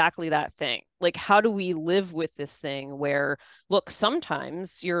navigate exactly that thing? Like, how do we live with this thing where, look,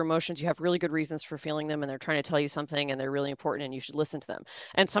 sometimes your emotions, you have really good reasons for feeling them and they're trying to tell you something and they're really important and you should listen to them.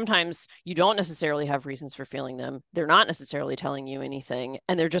 And sometimes you don't necessarily have reasons for feeling them. They're not necessarily telling you anything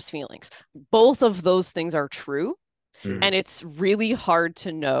and they're just feelings. Both of those things are true. And it's really hard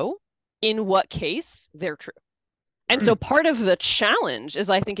to know in what case they're true. And so part of the challenge is,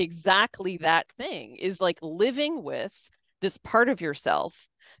 I think, exactly that thing, is like living with this part of yourself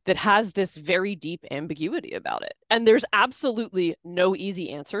that has this very deep ambiguity about it. And there's absolutely no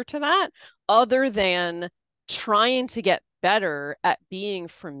easy answer to that other than trying to get better at being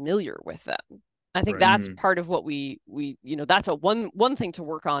familiar with them. I think that's part of what we that's one thing to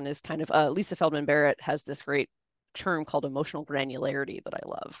work on, is kind of Lisa Feldman Barrett has this great term called emotional granularity that I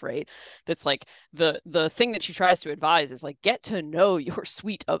love, right? That's like the thing that she tries to advise is like, get to know your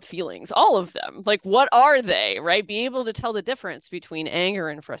suite of feelings, all of them. Like, what are they, right? Be able to tell the difference between anger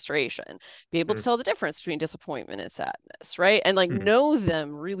and frustration, be able to tell the difference between disappointment and sadness, right? And like know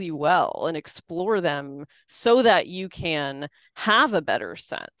them really well and explore them so that you can have a better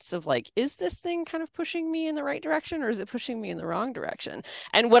sense of like, is this thing kind of pushing me in the right direction or is it pushing me in the wrong direction?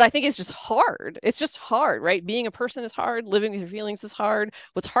 And what I think is just hard, it's just hard, right? Being a person is hard, living with your feelings is hard.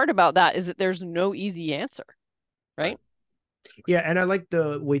 What's hard about that is that there's no easy answer, right? Yeah, and I like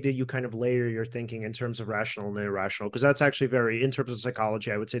the way that you kind of layer your thinking in terms of rational and irrational, because that's actually very, in terms of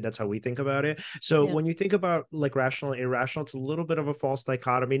psychology, I would say that's how we think about it. So when you think about like rational and irrational, it's a little bit of a false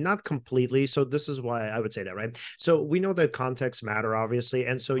dichotomy, not completely. So this is why I would say that, right? So we know that context matter, obviously.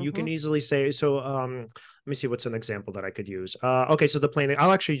 And so you can easily say, so let me see what's an example that I could use. Okay, so the plane,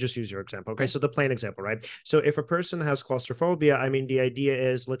 I'll actually just use your example. Okay, so the plane example, right? So if a person has claustrophobia, I mean, the idea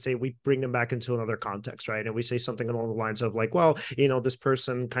is, let's say we bring them back into another context, right? And we say something along the lines of like, well, this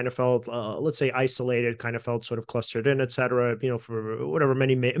person kind of felt, let's say, isolated, kind of felt sort of clustered in, etc., for whatever,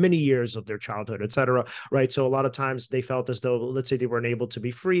 many years of their childhood, etc., right? So a lot of times they felt as though, let's say, they weren't able to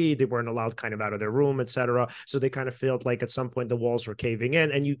be free, they weren't allowed kind of out of their room, etc. So they kind of felt like at some point the walls were caving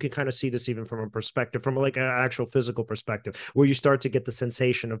in, and you can kind of see this even from a perspective, from like like an actual physical perspective, where you start to get the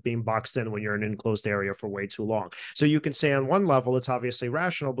sensation of being boxed in when you're in an enclosed area for way too long. So you can say on one level, it's obviously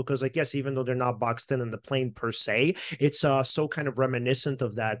rational because, like, yes, even though they're not boxed in the plane per se, it's so kind of reminiscent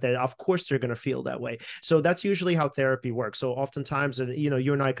of that of course they're going to feel that way. So that's usually how therapy works. So oftentimes, you know,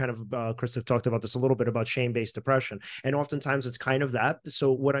 you and I kind of, Krista, talked about this a little bit about shame-based depression. And oftentimes it's kind of that.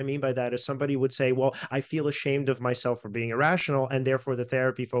 So what I mean by that is somebody would say, well, I feel ashamed of myself for being irrational, and therefore the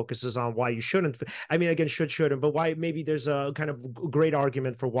therapy focuses on why you shouldn't. I mean, again, shouldn't, but why maybe there's a kind of great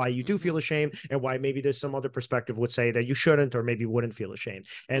argument for why you do feel ashamed, and why maybe there's some other perspective would say that you shouldn't or maybe wouldn't feel ashamed.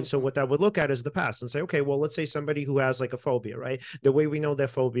 And so what that would look at is the past and say, okay, well, let's say somebody who has like a phobia, right? The way we know that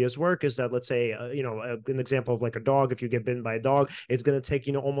phobias work is that, let's say, you know, an example of like a dog, if you get bitten by a dog, it's going to take,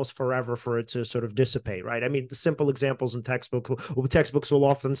 you know, almost forever for it to sort of dissipate, right? I mean, the simple examples in textbooks will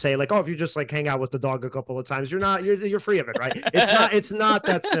often say like, oh, if you just like hang out with the dog a couple of times, you're free of it, right? It's not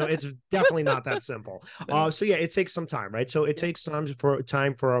that simple. It's definitely not that simple. So yeah, it takes some time, right? So it takes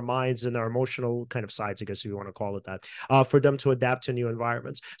time for our minds and our emotional kind of sides, I guess if you want to call it that, for them to adapt to new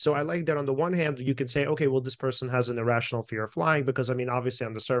environments. So I like that on the one hand, you can say, okay, well, this person has an irrational fear of flying because, I mean, obviously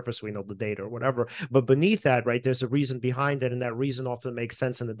on the surface, we know the data or whatever, but beneath that, right, there's a reason behind it. And that reason often makes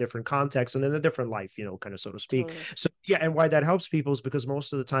sense in a different context and in a different life, you know, kind of so to speak. Totally. So yeah, and why that helps people is because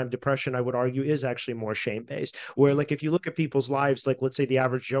most of the time depression, I would argue, is actually more shame-based, where like if you look at people's lives, like let's say the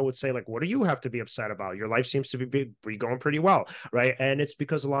average Joe would say like, what do you have to be upset about? Your life seems to be going pretty well, right? And it's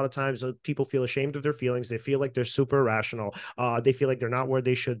because a lot of times people feel ashamed of their feelings. They feel like they're super irrational. They feel like they're not where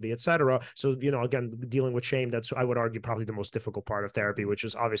they should be, etc. So, you know, again, dealing with shame, that's, I would argue, probably the most difficult part of therapy, which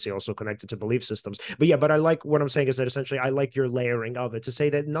is obviously also connected to belief systems. But yeah, but I like what I'm saying is that essentially I like your layering of it to say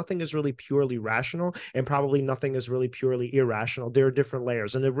that nothing is really purely rational and probably nothing is really purely irrational. There are different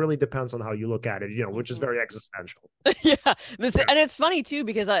layers and it really depends on how you look at it, you know, which is very existential. Yeah. And it's funny too,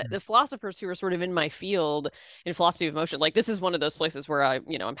 because the philosophers who are sort of in my field in philosophy of emotion, like this is one of those places where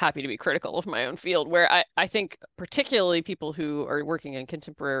I'm happy to be critical of my own field, where I think particularly people who are working in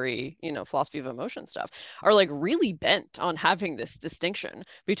contemporary, philosophy of emotion stuff are like really bent on having this distinction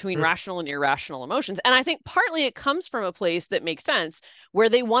between rational and irrational emotions. And I think partly it comes from a place that makes sense, where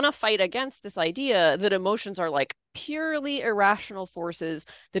they want to fight against this idea that emotions are like purely irrational forces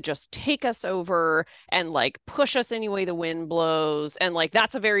that just take us over and like push us any way the wind blows, and like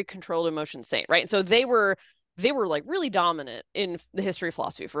that's a very controlled emotion state, right? And so they were like really dominant in the history of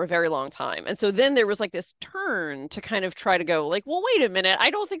philosophy for a very long time. And so then there was like this turn to kind of try to go like, well, wait a minute, I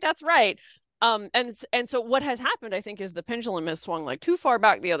don't think that's right. And so what has happened, I think, is the pendulum has swung like too far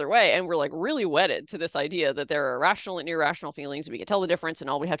back the other way, and we're like really wedded to this idea that there are rational and irrational feelings, and we can tell the difference, and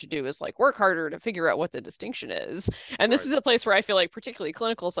all we have to do is like work harder to figure out what the distinction is. And this is a place where I feel like particularly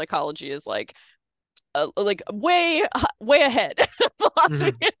clinical psychology is like way ahead of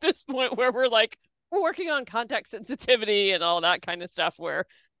philosophy at this point, where we're working on context sensitivity and all that kind of stuff, where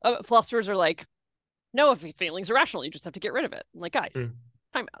philosophers are like, no, if feelings are rational, you just have to get rid of it. I'm like, guys,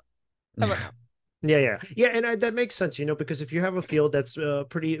 time out. How about now? Yeah. And that makes sense, because if you have a field that's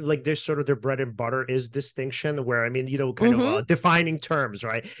pretty like there's sort of their bread and butter is distinction, where I mean, kind of defining terms,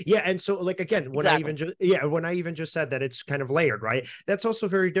 right? Yeah. And so like, again, when I even just said that it's kind of layered, right? That's also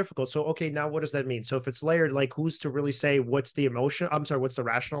very difficult. So, okay, now what does that mean? So if it's layered, like who's to really say what's the emotion? I'm sorry, what's the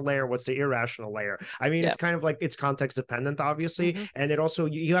rational layer? What's the irrational layer? I mean, it's kind of like it's context dependent, obviously. And it also,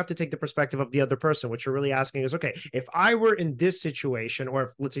 you have to take the perspective of the other person. What you're really asking is, okay, if I were in this situation, or if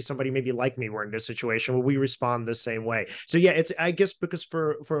let's say somebody maybe like me were in this situation, will we respond the same way? So yeah, it's, I guess, because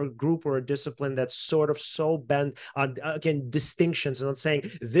for a group or a discipline that's sort of so bent on again distinctions and on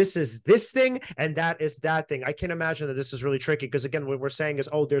saying this is this thing and that is that thing, I can imagine that this is really tricky, because again, what we're saying is,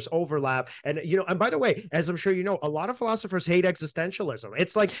 oh, there's overlap. And and by the way, as I'm sure you know, a lot of philosophers hate existentialism.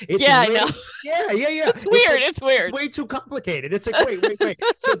 It's like I know. Yeah. It's weird. It's weird. It's way too complicated. It's like wait.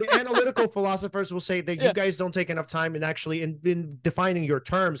 So the analytical philosophers will say that you guys don't take enough time in actually in defining your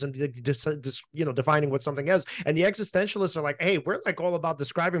terms and defining what something is. And the existentialists are like, hey, we're like all about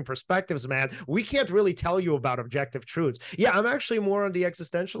describing perspectives, man. We can't really tell you about objective truths. Yeah, I'm actually more on the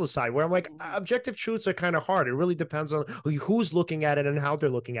existentialist side, where I'm like, objective truths are kind of hard. It really depends on who's looking at it and how they're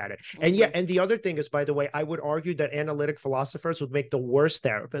looking at it. And yeah, and the other thing is, by the way, I would argue that analytic philosophers would make the worst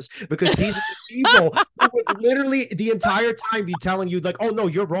therapists, because these are the people who would literally the entire time be telling you like, oh no,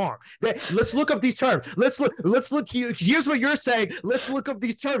 you're wrong. Let's look up these terms. Let's look. Here's what you're saying. Let's look up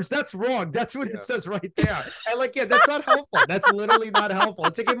these terms. That's wrong. That's what It says right there. And like, yeah, that's not helpful. That's literally not helpful.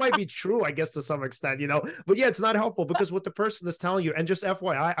 It's like, it might be true, I guess, to some extent, you know, but yeah, it's not helpful because what the person is telling you, and just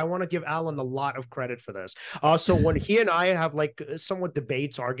FYI, I want to give Alan a lot of credit for this. So when he and I have like somewhat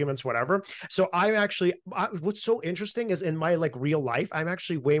debates, arguments, whatever. So what's so interesting is in my like real life, I'm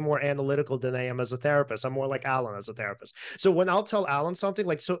actually way more analytical than I am as a therapist. I'm more like Alan as a therapist. So when I'll tell Alan something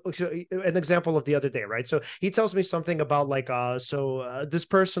like, so an example of the other day, right? So he tells me something about like, this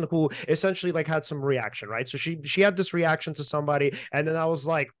person who essentially like had some reaction, right? So she had this reaction to somebody, and then I was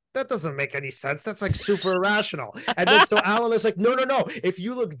like, that doesn't make any sense. That's like super irrational. And then so Alan is like, no. If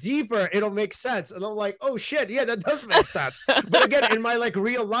you look deeper, it'll make sense. And I'm like, oh shit, yeah, that does make sense. But again, in my like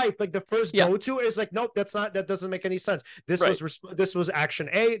real life, like the first go-to is like, nope, that doesn't make any sense. This was action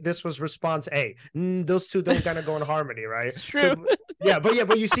A, this was response A. Those two don't kind of go in harmony, right? It's true. So,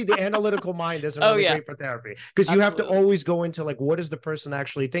 but you see, the analytical mind isn't really great for therapy because you have to always go into like, what is the person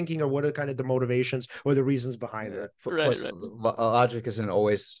actually thinking, or what are kind of the motivations or the reasons behind it. Plus, logic isn't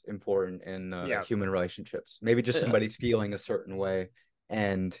always important in human relationships. Maybe just somebody's feeling a certain way,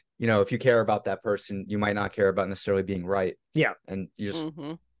 and you know, if you care about that person, you might not care about necessarily being right. Yeah, and you just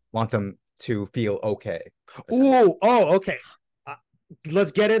want them to feel okay. Okay.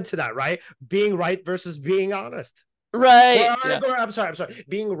 Let's get into that, right? Being right versus being honest. Right. I'm sorry.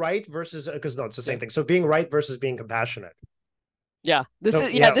 Being right versus, because no, it's the same thing. So being right versus being compassionate. Yeah, there's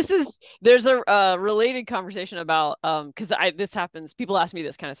a related conversation about because this happens, people ask me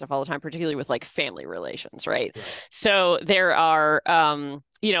this kind of stuff all the time, particularly with like family relations, right? So there are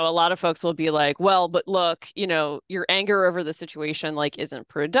you know, a lot of folks will be like, well, but look, you know, your anger over the situation like isn't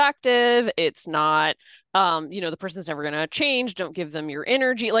productive. It's not you know, the person's never going to change. Don't give them your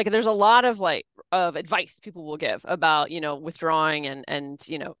energy. Like there's a lot of like of advice people will give about, you know, withdrawing and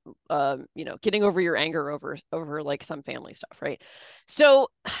you know, getting over your anger over like some family stuff, right? So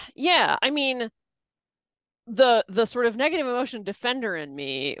yeah, I mean, the sort of negative emotion defender in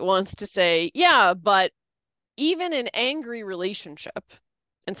me wants to say, yeah, but even an angry relationship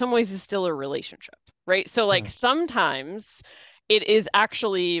in some ways is still a relationship, right? So like sometimes it is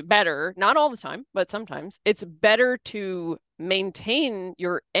actually better, not all the time, but sometimes it's better to maintain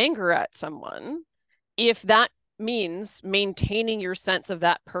your anger at someone if that means maintaining your sense of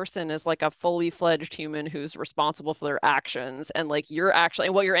that person as like a fully fledged human who's responsible for their actions, and like you're actually,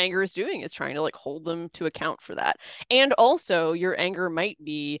 what your anger is doing is trying to like hold them to account for that. And also your anger might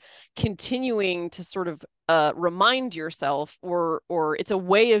be continuing to sort of remind yourself, or it's a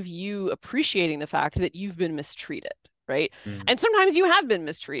way of you appreciating the fact that you've been mistreated, right? And sometimes you have been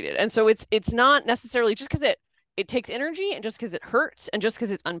mistreated, and so it's not necessarily just because it takes energy, and just because it hurts, and just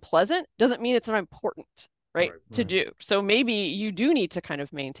because it's unpleasant doesn't mean it's not important, right, to do. So maybe you do need to kind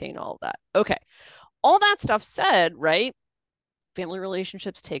of maintain all of that. Okay, all that stuff said, right, family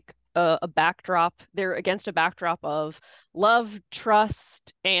relationships take a backdrop. They're against a backdrop of love,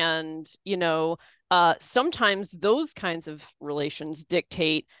 trust, and you know, sometimes those kinds of relations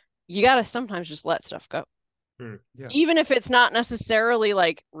dictate you got to sometimes just let stuff go. Even if it's not necessarily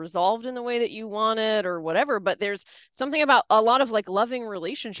like resolved in the way that you want it or whatever, but there's something about a lot of like loving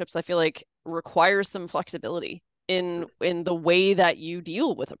relationships, I feel like, requires some flexibility in the way that you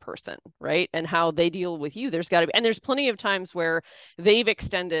deal with a person, right? And how they deal with you. There's got to be, and there's plenty of times where they've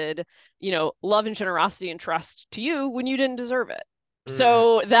extended, you know, love and generosity and trust to you when you didn't deserve it.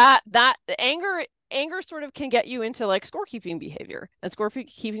 So that anger sort of can get you into like scorekeeping behavior, and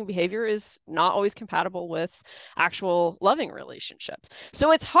scorekeeping behavior is not always compatible with actual loving relationships.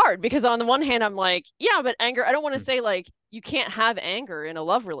 So it's hard because on the one hand, I'm like, yeah, but anger, I don't want to say like you can't have anger in a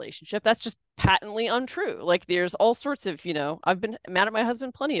love relationship. That's just patently untrue. Like there's all sorts of, you know, I've been mad at my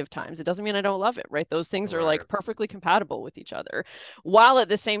husband plenty of times. It doesn't mean I don't love it, right? Those things are like perfectly compatible with each other. While at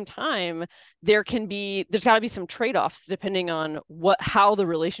the same time, there's got to be some trade-offs depending on how the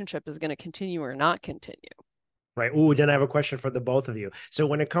relationship is going to continue or not continue. Right. Ooh, then I have a question for the both of you. So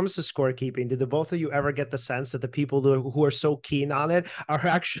when it comes to scorekeeping, did the both of you ever get the sense that the people who are so keen on it are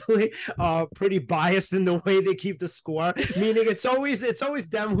actually pretty biased in the way they keep the score? Meaning it's always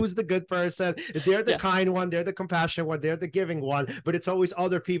them who's the good person. They're the kind one, they're the compassionate one, they're the giving one, but it's always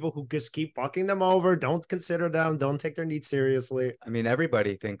other people who just keep fucking them over, don't consider them, don't take their needs seriously. I mean,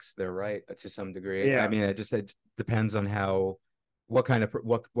 everybody thinks they're right to some degree. Yeah. I mean, it depends on what kind of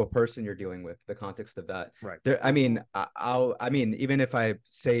what person you're dealing with, the context of that. Right. I mean, I mean, even if I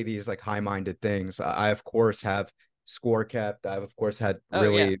say these like high-minded things, I of course have score kept. I've of course had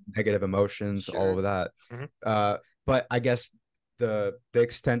really negative emotions, all of that. But I guess the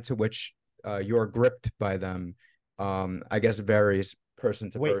extent to which you're gripped by them, I guess varies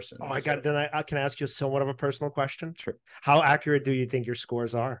person to person. Oh, I got it. Then I can ask you somewhat of a personal question. Sure. How accurate do you think your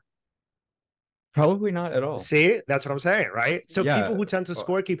scores are? Probably not at all. See, that's what I'm saying, right? So Yeah. people who tend to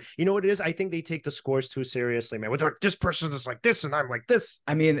scorekeep, you know what it is? I think they take the scores too seriously, man. They're like, this person is like this, and I'm like this.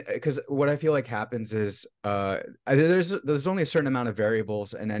 I mean, because what I feel like happens is there's only a certain amount of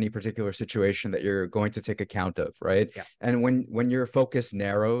variables in any particular situation that you're going to take account of, right? Yeah. And when your focus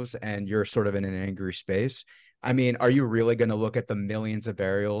narrows and you're sort of in an angry space, I mean, are you really going to look at the millions of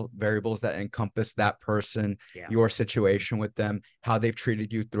variables that encompass that person, your situation with them, how they've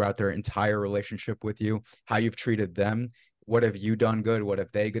treated you throughout their entire relationship with you, how you've treated them? What have you done good? What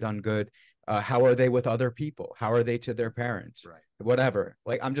have they done good? How are they with other people? How are they to their parents? Right. Whatever.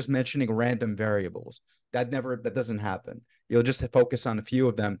 Like, I'm just mentioning random variables. That doesn't happen. You'll just focus on a few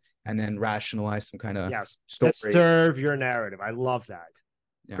of them and then rationalize some kind of story. Let's serve your narrative. I love that.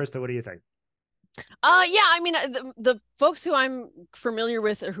 Yeah. Krista, what do you think? Yeah, I mean, the folks who I'm familiar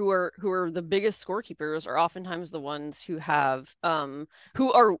with who are the biggest scorekeepers are oftentimes the ones who have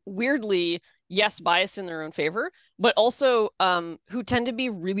who are weirdly, yes, biased in their own favor, but also who tend to be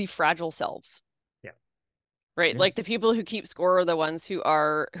really fragile selves. Yeah. Right? Like the people who keep score are the ones who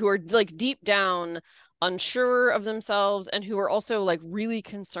are like deep down unsure of themselves and who are also like really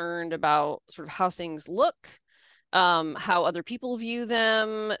concerned about sort of how things look, how other people view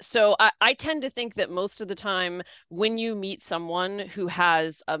them. So I tend to think that most of the time when you meet someone who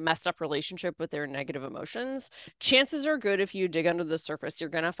has a messed up relationship with their negative emotions, chances are good if you dig under the surface, you're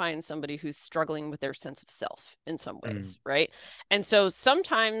going to find somebody who's struggling with their sense of self in some ways, right? And so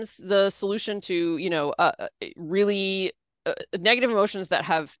sometimes the solution to, you know, really negative emotions that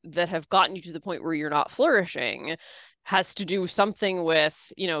have gotten you to the point where you're not flourishing has to do something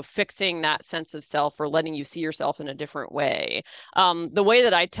with, you know, fixing that sense of self or letting you see yourself in a different way. The way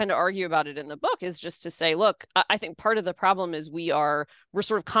that I tend to argue about it in the book is just to say, look, I think part of the problem is we're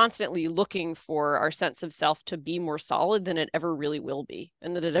sort of constantly looking for our sense of self to be more solid than it ever really will be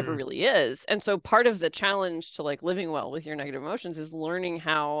and that it ever really is. And so part of the challenge to like living well with your negative emotions is learning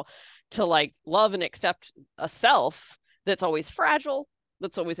how to like love and accept a self that's always fragile,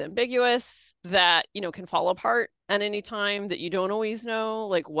 that's always ambiguous, that, you know, can fall apart at any time, that you don't always know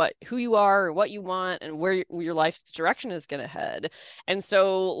like who you are or what you want and where your life's direction is going to head. And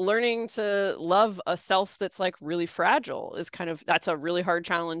so learning to love a self that's like really fragile is that's a really hard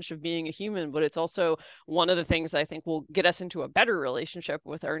challenge of being a human, but it's also one of the things I think will get us into a better relationship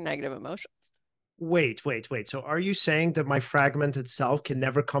with our negative emotions. Wait. So are you saying that my fragmented self can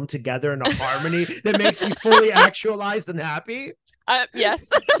never come together in a harmony that makes me fully actualized and happy? Yes.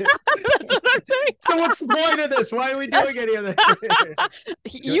 That's what I'm saying. So what's the point of this? Why are we doing any of this?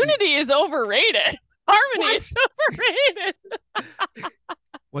 Unity is overrated. Harmony is overrated.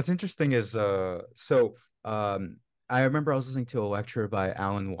 What's interesting is I remember I was listening to a lecture by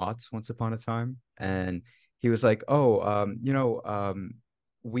Alan Watts once upon a time, and he was like,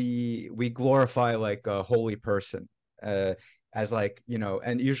 we glorify like a holy person as like, you know,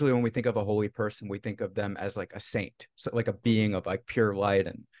 and usually when we think of a holy person, we think of them as like a saint, so like a being of like pure light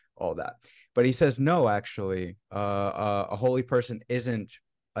and all that. But he says, no, actually, a holy person isn't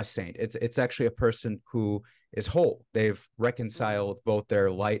a saint. It's actually a person who is whole. They've reconciled both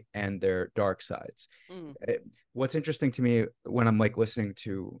their light and their dark sides. What's interesting to me when I'm like listening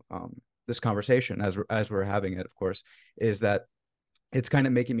to this conversation as we're having it, of course, is that it's kind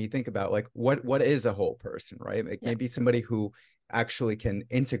of making me think about like what is a whole person, right? Like maybe somebody who actually can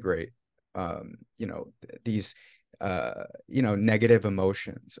integrate these negative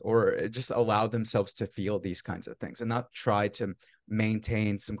emotions, or just allow themselves to feel these kinds of things and not try to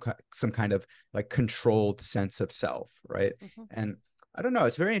maintain some kind of like controlled sense of self, right? And I don't know,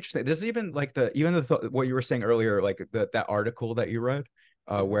 it's very interesting. There's even like what you were saying earlier, like that article that you read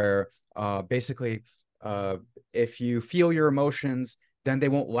where basically if you feel your emotions, then they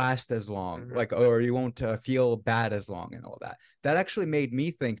won't last as long, like, or you won't feel bad as long and all that. That actually made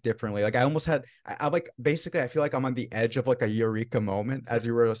me think differently. Like I almost had, I like, basically, I feel like I'm on the edge of like a eureka moment as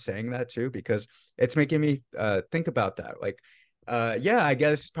you were saying that too, because it's making me think about that. Like, I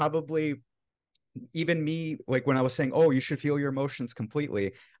guess probably even me, like when I was saying, oh, you should feel your emotions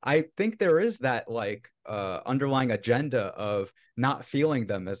completely, I think there is that like underlying agenda of not feeling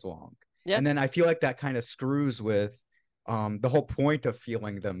them as long. Yeah. And then I feel like that kind of screws with the whole point of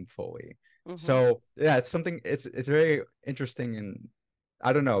feeling them fully. So yeah, it's something, it's very interesting. And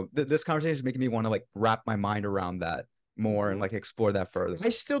I don't know, this conversation is making me want to like wrap my mind around that more and like explore that further. I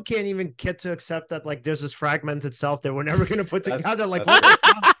still can't even get to accept that like there's this fragmented self that we're never going to put together. Like, oh,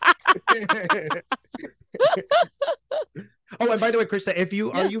 and by the way,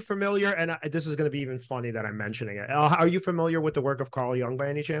 Krista, are you familiar? And this is going to be even funny that I'm mentioning it. Are you familiar with the work of Carl Jung by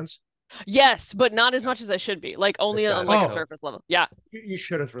any chance? Yes, but not as much as I should be. Like only on like a surface level. Yeah. You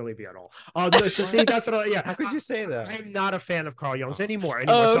shouldn't really be at all. No, so see, that's what How could you say that? I'm not a fan of Carl Jung's anymore.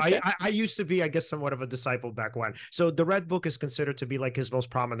 Oh, So okay. I used to be, I guess, somewhat of a disciple back when. So the Red Book is considered to be like his most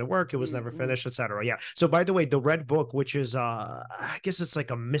prominent work. It was never finished, etc. Yeah. So by the way, the Red Book, which is I guess it's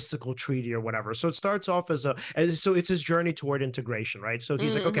like a mystical treaty or whatever. So it starts off so it's his journey toward integration, right? So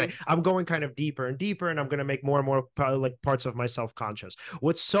he's like, okay, I'm going kind of deeper and deeper, and I'm going to make more and more like parts of myself conscious.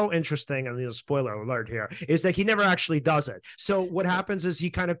 What's so interesting, and spoiler alert here, is that he never actually does it. So what happens is he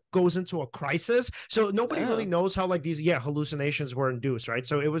kind of goes into a crisis. So nobody really knows how like these hallucinations were induced, right?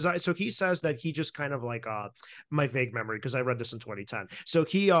 So it was so he says that he just kind of like my vague memory, because I read this in 2010. So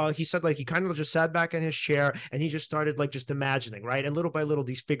he said like he kind of just sat back in his chair and he just started like just imagining, right? And little by little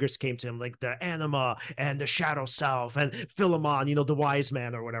these figures came to him, like the anima and the shadow self and Philemon, the wise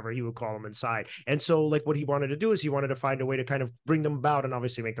man or whatever he would call him inside. And so like what he wanted to do is he wanted to find a way to kind of bring them about and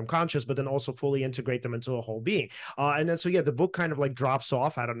obviously make them conscious, but then also fully integrate them into a whole being. And then so yeah, the book kind of like drops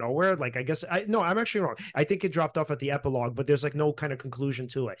off out of nowhere. Like I guess I'm actually wrong. I think it dropped off at the epilogue, but there's like no kind of conclusion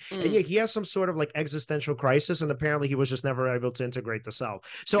to it. And yeah, he has some sort of like existential crisis, and apparently he was just never able to integrate the self.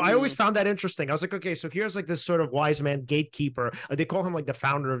 So I always found that interesting. I was like, okay, so here's like this sort of wise man gatekeeper. They call him like the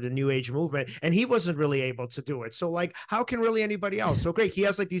founder of the New Age movement, and he wasn't really able to do it. So like, how can really anybody else? So great, he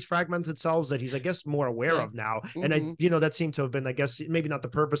has like these fragmented selves that he's, I guess, more aware of now. And that seemed to have been, I guess, maybe not the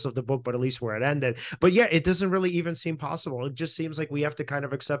purpose of the book, but at least where it ended. But yeah, it doesn't really even seem possible. It just seems like we have to kind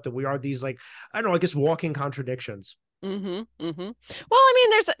of accept that we are these like, I don't know, I guess walking contradictions. Well, I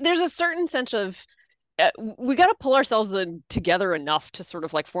mean, there's a certain sense of we got to pull ourselves together enough to sort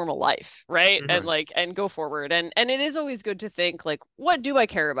of like form a life, right? And go forward. And it is always good to think like, what do I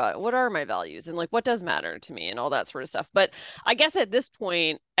care about? What are my values? And like, what does matter to me and all that sort of stuff. But I guess at this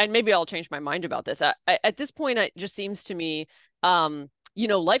point, and maybe I'll change my mind about this. At this point, it just seems to me,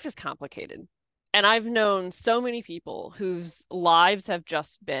 life is complicated. And I've known so many people whose lives have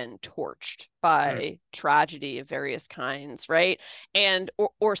just been torched by tragedy of various kinds, right? And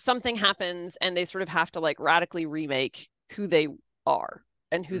or something happens and they sort of have to like radically remake who they are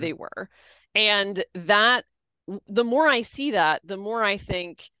and who they were. And that, the more I see that, the more I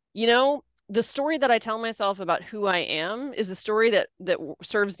think, the story that I tell myself about who I am is a story that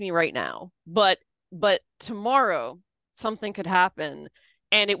serves me right now. But tomorrow something could happen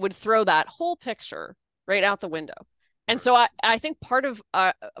and it would throw that whole picture right out the window. And so I think part of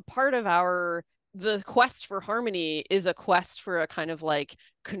the quest for harmony is a quest for a kind of like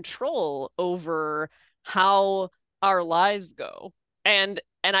control over how our lives go. And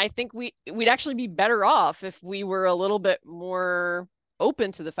I think we'd actually be better off if we were a little bit more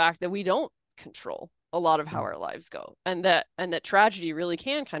open to the fact that we don't control a lot of how our lives go, and that tragedy really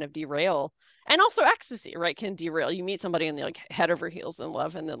can kind of derail. And also ecstasy, right, can derail. You meet somebody and they're like head over heels in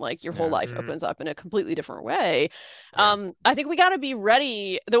love, and then like your whole life opens up in a completely different way. I think we got to be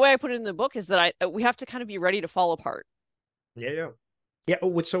ready. The way I put it in the book is that we have to kind of be ready to fall apart. Yeah.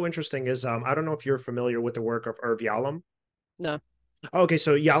 What's so interesting is I don't know if you're familiar with the work of Irv Yalom. No. Okay,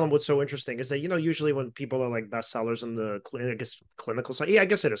 so Yalom, what's so interesting is that, usually when people are like bestsellers in the, I guess, clinical psych, I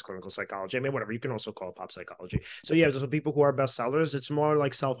guess it is clinical psychology. I mean, whatever, you can also call it pop psychology. So yeah, so people who are bestsellers, it's more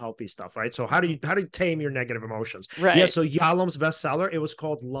like self-helpy stuff, right? So how do you tame your negative emotions? Right. Yeah, so Yalom's bestseller, it was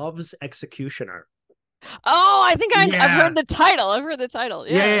called Love's Executioner. Oh, I think I've heard the title. I've heard the title.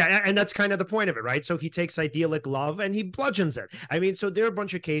 Yeah. And that's kind of the point of it, right? So he takes idyllic love and he bludgeons it. I mean, so there are a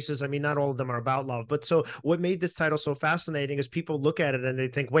bunch of cases. I mean, not all of them are about love, but so what made this title so fascinating is people look at it and they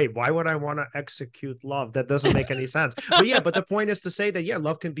think, wait, why would I want to execute love? That doesn't make any sense. But the point is to say that,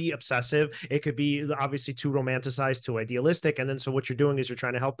 love can be obsessive. It could be obviously too romanticized, too idealistic. And then so what you're doing is you're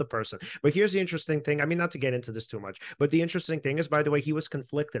trying to help the person. But here's the interesting thing. I mean, not to get into this too much, but the interesting thing is, by the way, he was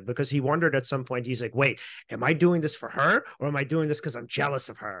conflicted because he wondered at some point, he's like, wait, am I doing this for her or am I doing this because I'm jealous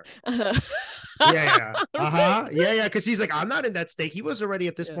of her? Yeah. Because he's like, I'm not in that state. He was already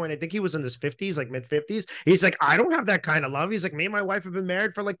at this point, I think he was in his 50s, like mid 50s. He's like, I don't have that kind of love. He's like, me and my wife have been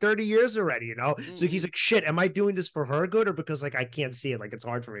married for like 30 years already, So he's like, shit, am I doing this for her good or because like I can't see it? Like it's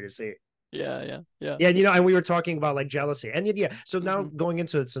hard for me to see. Yeah. And and we were talking about like jealousy, and so now going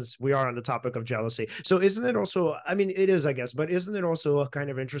into it, since we are on the topic of jealousy, so isn't it also, I mean, it is, I guess, but isn't it also kind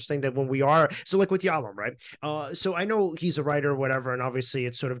of interesting that when we are, so like with Yalom, right? So I know he's a writer or whatever, and obviously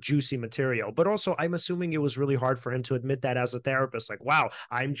it's sort of juicy material, but also I'm assuming it was really hard for him to admit that as a therapist, like, wow,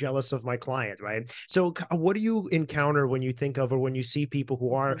 I'm jealous of my client, right? So what do you encounter when you think of, or when you see people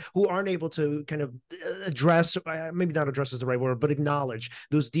who aren't able to kind of address, maybe not address is the right word, but acknowledge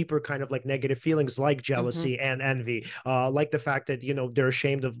those deeper kind of like negative feelings like jealousy and envy, like the fact that they're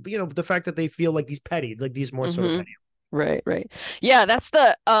ashamed of the fact that they feel like these petty, like these more sort of petty. Right, right. Yeah, that's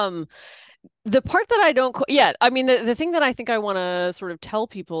the part that I don't, yeah, I mean, the thing that I think I want to sort of tell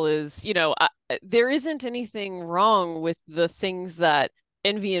people is, there isn't anything wrong with the things that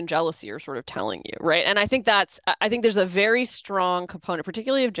envy and jealousy are sort of telling you, right? And I think there's a very strong component,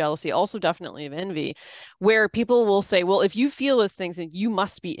 particularly of jealousy, also definitely of envy, where people will say, well, if you feel those things, then you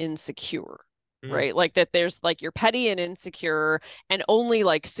must be insecure. Right. Like that there's like you're petty and insecure, and only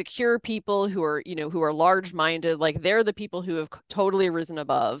like secure people who are, who are large-minded, like they're the people who have totally risen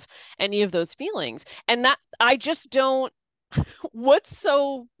above any of those feelings. And that I just don't, what's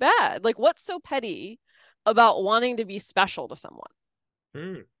so bad? Like, what's so petty about wanting to be special to someone?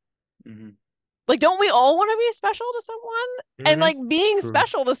 Mm-hmm. Like, don't we all want to be special to someone? And like being True.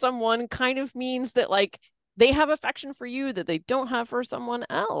 special to someone kind of means that like they have affection for you that they don't have for someone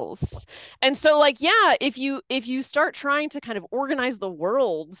else. And so like, yeah, if you start trying to kind of organize the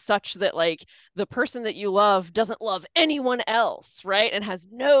world such that like the person that you love doesn't love anyone else, right? And has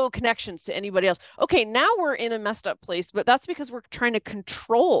no connections to anybody else. Okay, now we're in a messed up place, but that's because we're trying to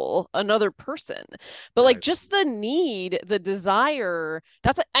control another person. But like just the need, the desire,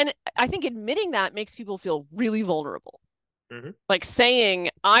 and I think admitting that makes people feel really vulnerable. Like saying,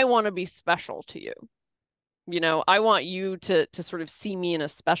 I want to be special to you. I want you to sort of see me in a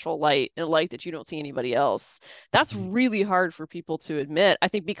special light, in a light that you don't see anybody else. That's really hard for people to admit, I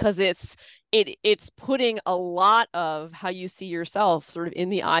think, because it's putting a lot of how you see yourself sort of in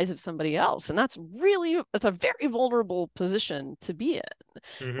the eyes of somebody else. And that's a very vulnerable position to be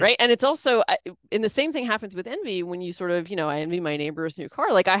in. Right. And it's also, and the same thing happens with envy when you sort of, I envy my neighbor's new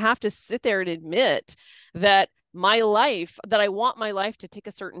car. Like I have to sit there and admit that I want my life to take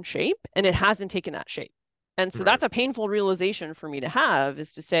a certain shape, and it hasn't taken that shape. And so that's a painful realization for me to have,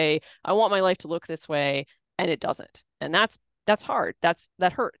 is to say, I want my life to look this way, and it doesn't. And that's hard. That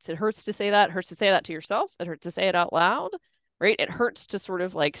hurts. It hurts to say that. It hurts to say that to yourself. It hurts to say it out loud, right? It hurts to sort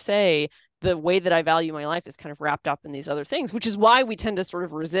of like say the way that I value my life is kind of wrapped up in these other things, which is why we tend to sort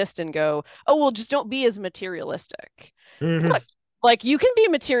of resist and go, oh, well, just don't be as materialistic. Look, like you can be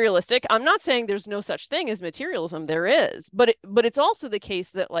materialistic. I'm not saying there's no such thing as materialism. There is, but it's also the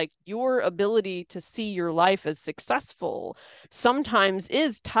case that like your ability to see your life as successful sometimes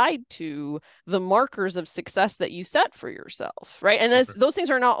is tied to the markers of success that you set for yourself, right? And those things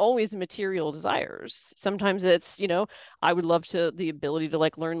are not always material desires. Sometimes it's, I would love the ability to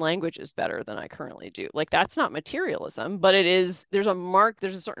like learn languages better than I currently do. Like that's not materialism, but there's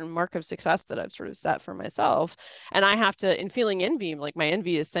a certain mark of success that I've sort of set for myself. And I have to, in feeling envy, like my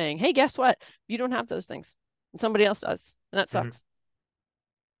envy is saying, hey, guess what? You don't have those things. And somebody else does. And that sucks.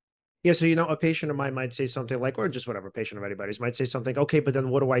 Yeah, so a patient of mine might say something like, or just whatever, patient of anybody's might say something, okay, but then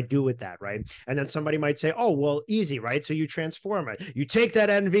what do I do with that, right? And then somebody might say, oh, well, easy, right? So you transform it. You take that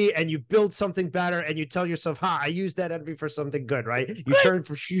envy and you build something better, and you tell yourself, I use that envy for something good, right? You turn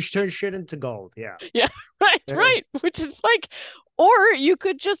shit into gold. Yeah. Yeah, right, right. Which is like, or you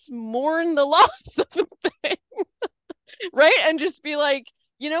could just mourn the loss of the thing, right? And just be like,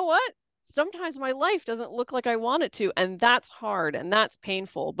 you know what? Sometimes my life doesn't look like I want it to, and that's hard and that's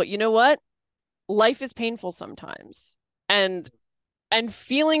painful. But you know what? Life is painful sometimes. And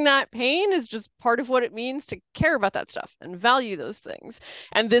feeling that pain is just part of what it means to care about that stuff and value those things.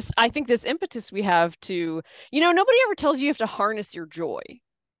 And I think this impetus we have to, nobody ever tells you have to harness your joy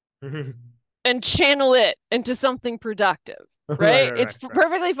and channel it into something productive. Right? It's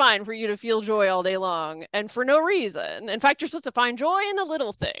perfectly fine for you to feel joy all day long and for no reason. In fact, you're supposed to find joy in the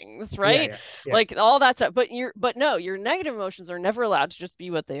little things, right? Yeah. Like all that stuff. But no, your negative emotions are never allowed to just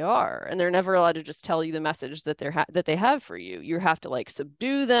be what they are, and they're never allowed to just tell you the message that they have for you. You have to like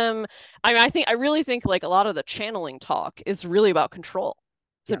subdue them. I mean, I really think like a lot of the channeling talk is really about control.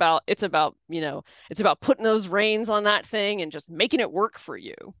 It's about putting those reins on that thing and just making it work for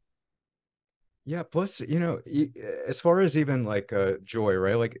you. Yeah, plus, as far as even like joy,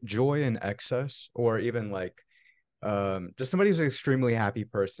 right? Like joy in excess, or even like just somebody who's an extremely happy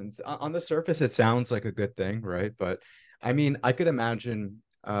person. On the surface, it sounds like a good thing, right? But I mean, I could imagine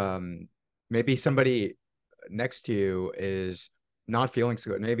maybe somebody next to you is not feeling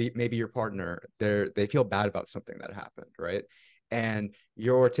so good. Maybe your partner, they feel bad about something that happened, right? And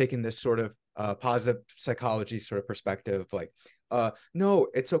you're taking this sort of positive psychology sort of perspective, like, no,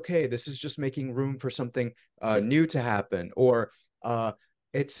 it's okay. This is just making room for something new to happen. Or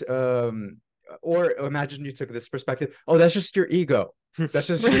or imagine you took this perspective. Oh, that's just your ego. That's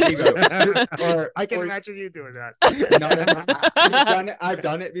just your ego. Or I can imagine you doing that. No, I've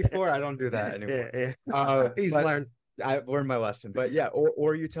done it before. I don't do that anymore. Yeah. He's learned. I've learned my lesson. But yeah,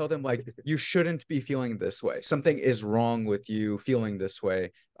 or you tell them like you shouldn't be feeling this way. Something is wrong with you feeling this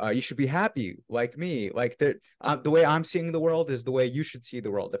way. You should be happy like me. Like the way I'm seeing the world is the way you should see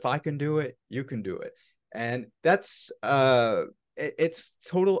the world. If I can do it, you can do it. And that's it's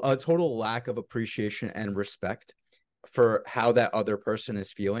a total lack of appreciation and respect for how that other person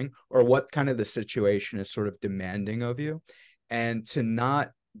is feeling or what kind of the situation is sort of demanding of you, and to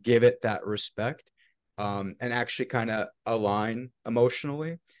not give it that respect, and actually kind of align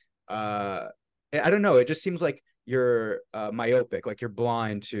emotionally. I don't know, it just seems like you're myopic, like you're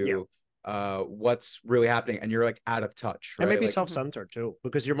blind to what's really happening, and you're like out of touch, right? And maybe like, self-centered too,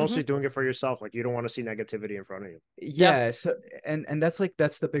 because you're mostly doing it for yourself. Like you don't want to see negativity in front of you. Yeah. So, and that's like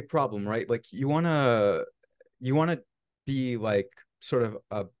that's the big problem, right? Like you wanna be like sort of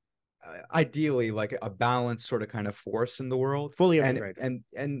a ideally like a balanced sort of kind of force in the world, Fully and integrated.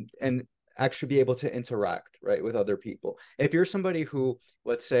 and actually be able to interact, right, with other people. If you're somebody who,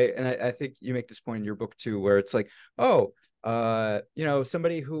 let's say, and I think you make this point in your book too, where it's like, oh, you know,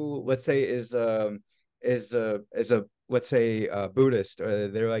 somebody who, let's say, is a let's say Buddhist, or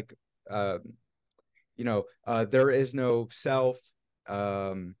they're like, you know, there is no self.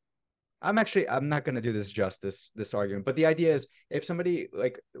 I'm not going to do this justice, this argument, but the idea is if somebody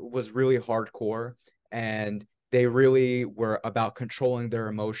like was really hardcore and they really were about controlling their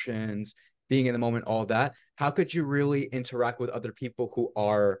emotions, being in the moment, all that, how could you really interact with other people who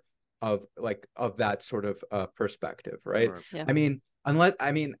are of that sort of perspective, right? Yeah. I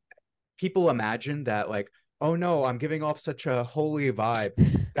mean, people imagine that like, oh no, I'm giving off such a holy vibe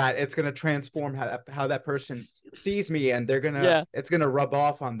that it's going to transform how that person sees me, and it's going to rub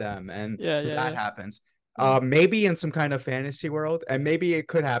off on them, and that happens. Maybe in some kind of fantasy world, and maybe it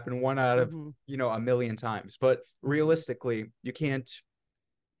could happen one out of a million times, but realistically you can't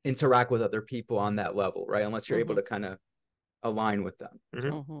interact with other people on that level, right, unless you're able to kind of align with them.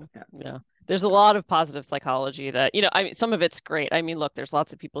 Yeah. There's a lot of positive psychology that, I mean, some of it's great. I mean, look, there's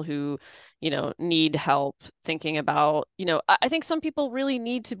lots of people who, need help thinking about, I think some people really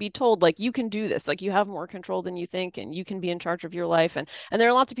need to be told, like, you can do this, like, you have more control than you think, and you can be in charge of your life. And there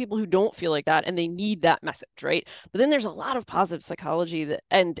are lots of people who don't feel like that, and they need that message, right? But then there's a lot of positive psychology that,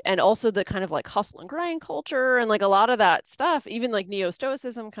 and also the kind of like hustle and grind culture, and like a lot of that stuff, even like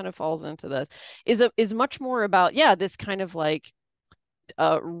neo-stoicism kind of falls into this, is much more about, this kind of like,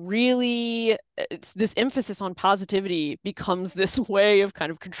 really it's this emphasis on positivity becomes this way of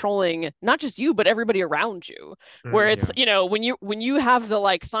kind of controlling not just you but everybody around you, where it's when you have the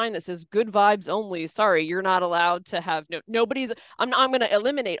like sign that says good vibes only, sorry, you're not allowed to have nobody's, I'm going to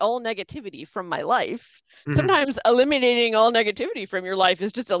eliminate all negativity from my life. Sometimes eliminating all negativity from your life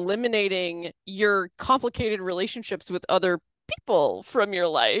is just eliminating your complicated relationships with other people from your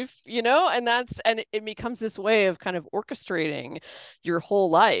life, and it becomes this way of kind of orchestrating your whole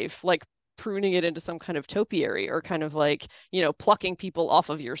life, like pruning it into some kind of topiary, or kind of like, plucking people off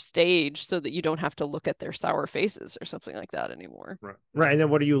of your stage so that you don't have to look at their sour faces or something like that anymore. Right. And then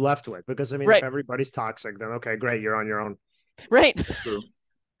what are you left with? Because I mean, if everybody's toxic, then okay, great, you're on your own. Right. True.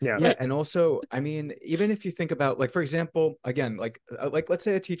 Yeah. Yeah. And also, I mean, even if you think about, like, for example, again, like let's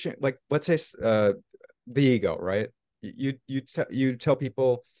say a teaching, like, let's say the ego, right? You tell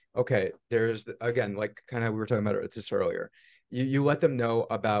people, okay, there's again, like kind of we were talking about this earlier. You let them know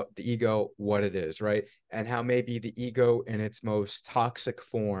about the ego, what it is, right? And how maybe the ego in its most toxic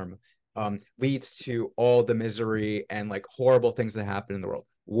form leads to all the misery and like horrible things that happen in the world.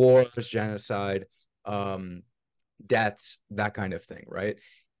 Wars, genocide, deaths, that kind of thing, right?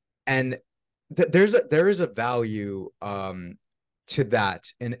 And there is a value to that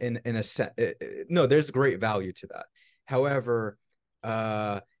in a sense. No, there's great value to that. However,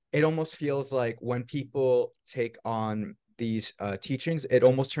 it almost feels like when people take on these teachings, it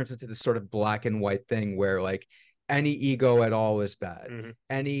almost turns into this sort of black and white thing where like any ego at all is bad,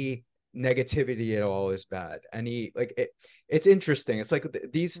 any negativity at all is bad, any like it's interesting. It's like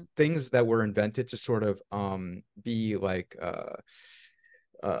these things that were invented to sort of be like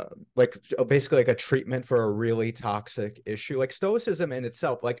basically like a treatment for a really toxic issue, like stoicism in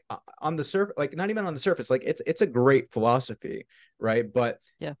itself, like on the surface, like not even on the surface, like it's a great philosophy, right? But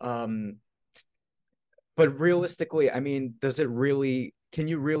but realistically, I mean, can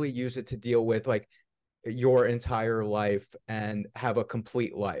you really use it to deal with like your entire life and have a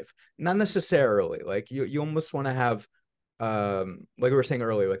complete life? Not necessarily. Like you almost want to have like we were saying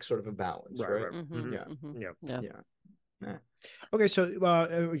earlier, like sort of a balance, right? Yeah. Okay, so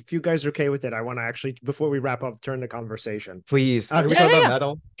if you guys are okay with it, I want to actually, before we wrap up, turn the conversation. Please. Can we talk about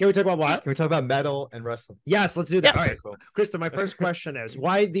metal? Can we talk about what? Can we talk about metal and wrestling? Yes, let's do that. Yes. All right, cool. Krista, my first question is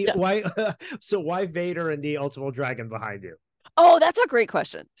why why Vader and the Ultimate Dragon behind you? Oh, that's a great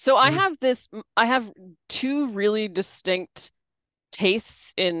question. So I have two really distinct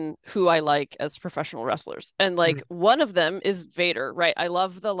tastes in who I like as professional wrestlers. And like one of them is Vader, right? I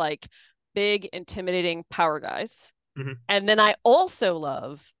love the like big, intimidating power guys. And then I also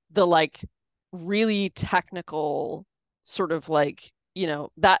love the like really technical sort of like, you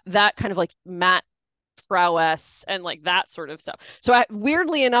know, that kind of like mat prowess and like that sort of stuff. So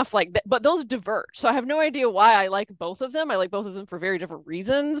weirdly enough, like but those diverge. So I have no idea why I like both of them. I like both of them for very different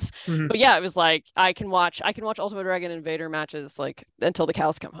reasons. But yeah, it was like I can watch Ultimate Dragon and Vader matches like until the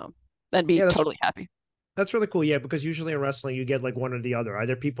cows come home and be totally happy. That's really cool. Yeah, because usually in wrestling, you get like one or the other.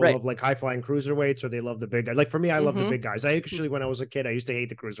 Either people love like high flying cruiserweights or they love the big guys. Like for me, I love the big guys. I actually, when I was a kid, I used to hate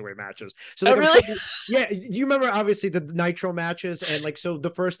the cruiserweight matches. So like, really? Yeah. Do you remember obviously the Nitro matches? And like, so the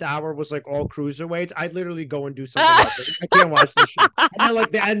first hour was like all cruiserweights. I'd literally go and do something else. I can't watch this shit. And then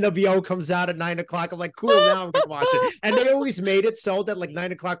like the NWO comes out at 9 o'clock. I'm like, cool, now I'm going to watch it. And they always made it so that like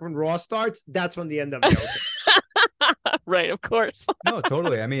 9 o'clock when Raw starts, that's when the NWO. Right, of course. No,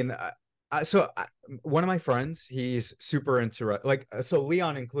 totally. I mean, one of my friends, he's super into like, so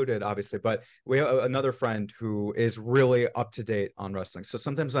Leon included, obviously, but we have another friend who is really up to date on wrestling. So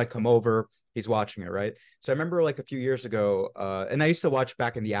sometimes when I come over, he's watching it, right? So I remember like a few years ago, and I used to watch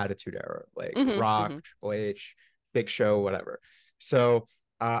back in the Attitude Era, like Rock, Triple H, Big Show, whatever. So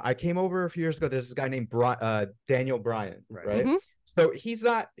I came over a few years ago. There's this guy named Daniel Bryan, right? So he's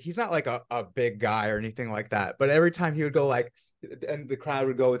not like a big guy or anything like that. But every time he would go like, and the crowd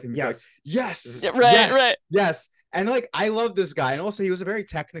would go with him. Like, yes, yes. And like, I love this guy. And also he was a very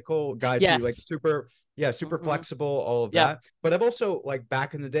technical guy too, like super flexible, all of that. But I've also like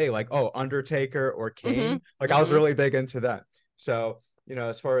back in the day, like, Undertaker or Kane, like I was really big into that. So, you know,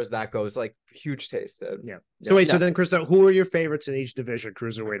 as far as that goes, like huge taste. So wait, so then Krista, who are your favorites in each division,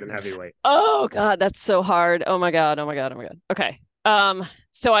 cruiserweight and heavyweight? Oh God, that's so hard. Oh my God. Okay.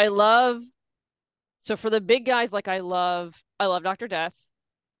 So for the big guys, like I love Dr. Death.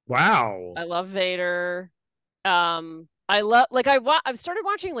 Wow. I love Vader. I love like I've started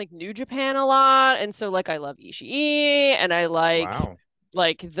watching like New Japan a lot, and so like I love Ishii, and I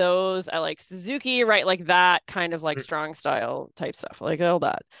like those. I like Suzuki, right? Like that kind of like strong style type stuff, like all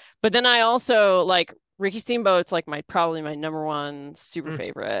that. But then I also like Ricky Steamboat's like probably my number one super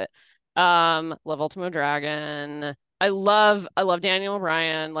favorite. Love Ultimo Dragon. I love Daniel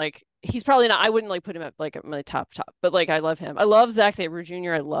Bryan. Like he's probably not, I wouldn't like put him at like my top, but like I love him. I love Zack Sabre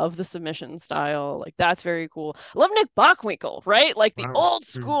Jr. I love the submission style. Like that's very cool. I love Nick Bockwinkel, right? Like the old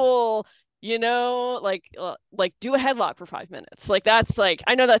school, you know, like do a headlock for 5 minutes. Like that's like,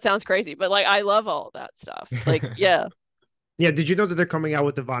 I know that sounds crazy, but like I love all of that stuff. Like, yeah. Yeah, did you know that they're coming out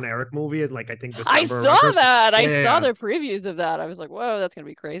with the Von Erich movie in like I think December? I saw that. I saw the previews of that. I was like, whoa, that's gonna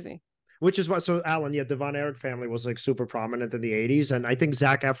be crazy. Which is what, so Alan, the Von Erich family was like super prominent in the 80s. And I think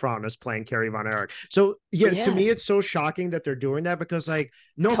Zac Efron is playing Kerry Von Erich. So to me, it's so shocking that they're doing that because like,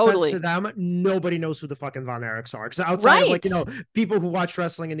 no offense to them, nobody knows who the fucking Von Erichs are. Because outside of like, you know, people who watched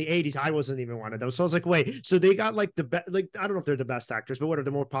wrestling in the 80s, I wasn't even one of them. So I was like, wait, so they got like the best, like, I don't know if they're the best actors, but what are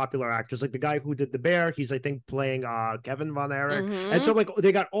the more popular actors? Like the guy who did The Bear, he's I think playing Kevin Von Erich. And so like,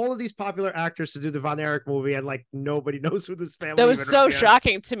 they got all of these popular actors to do the Von Erich movie and like, nobody knows who this family is. That was so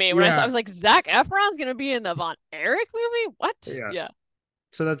shocking to me when I was like, Zac Efron's gonna be in the Von Erich movie? What? Yeah.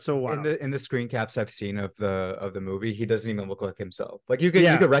 So that's so wild. In the screen caps I've seen of the movie, he doesn't even look like himself. Like you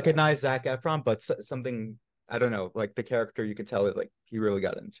could recognize Zac Efron, but something, I don't know, like the character, you could tell it like he really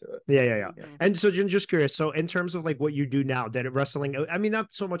got into it. Yeah. And so just curious, so in terms of like what you do now, did wrestling, I mean, not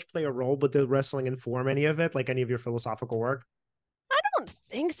so much play a role, but did wrestling inform any of it, like any of your philosophical work? I don't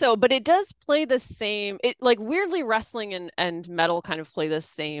think so, but it does play the same, it like weirdly wrestling and metal kind of play the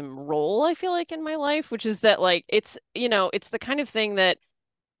same role, I feel like, in my life, which is that like it's, you know, it's the kind of thing that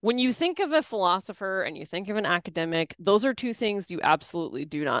when you think of a philosopher and you think of an academic, those are two things you absolutely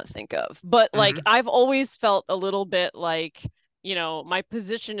do not think of. But like I've always felt a little bit like, you know, my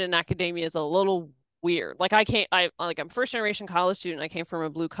position in academia is a little weird. Like I'm first generation college student. I came from a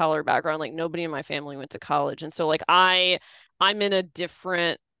blue collar background. Like nobody in my family went to college. And so like I'm in a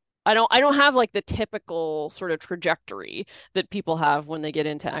different, I don't have like the typical sort of trajectory that people have when they get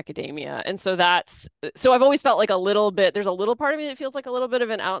into academia. And so so I've always felt like a little bit, there's a little part of me that feels like a little bit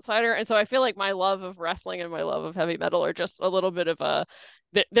of an outsider. And so I feel like my love of wrestling and my love of heavy metal are just a little bit of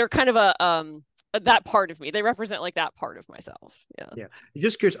they're kind of that part of me. They represent like that part of myself. Yeah.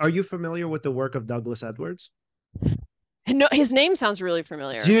 Just curious, are you familiar with the work of Douglas Edwards? No, his name sounds really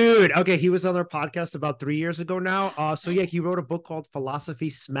familiar. Dude, okay, he was on our podcast about 3 years ago now. So yeah, he wrote a book called Philosophy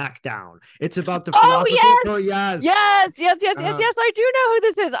Smackdown. It's about the philosophy of yes, I do know who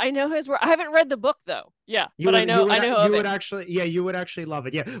this is. I know his work. I haven't read the book though. Yeah, but I know you would actually love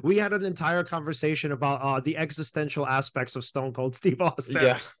it. Yeah, we had an entire conversation about the existential aspects of Stone Cold Steve Austin.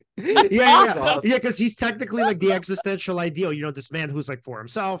 Yeah. Yeah, because he's technically like the existential ideal. You know, this man who's like for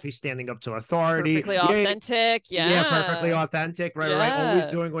himself. He's standing up to authority. Perfectly authentic. Yeah, perfectly authentic. Right. Always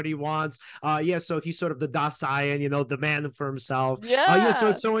doing what he wants. So he's sort of the Dasein, you know, the man for himself. So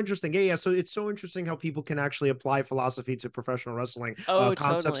it's so interesting. So it's so interesting how people can actually apply philosophy to professional wrestling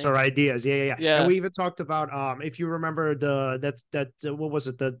concepts or ideas. Yeah. And we even talked about if you remember what was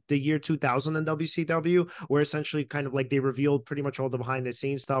it, the year 2000 in WCW, where essentially kind of like they revealed pretty much all the behind the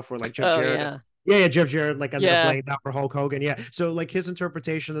scenes stuff where like Jeff Jarrett Jeff Jarrett like ended up laying down for Hulk Hogan. So like his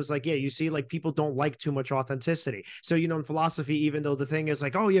interpretation is like, you see, like people don't like too much authenticity. So, you know, in philosophy, even though the thing is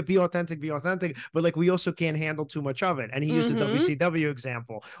like, oh yeah, be authentic, but like we also can't handle too much of it. And he used a WCW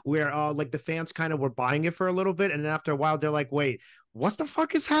example where like the fans kind of were buying it for a little bit, and then after a while they're like, wait, what the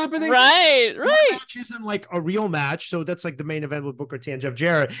fuck is happening? Right. Match isn't like a real match. So that's like the main event with Booker T and Jeff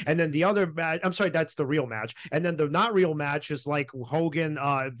Jarrett. And then the other match, I'm sorry, that's the real match. And then the not real match is like Hogan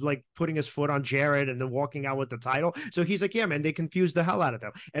like putting his foot on Jarrett and then walking out with the title. So he's like, yeah, man, they confused the hell out of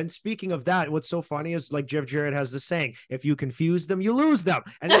them. And speaking of that, what's so funny is like Jeff Jarrett has this saying, if you confuse them, you lose them.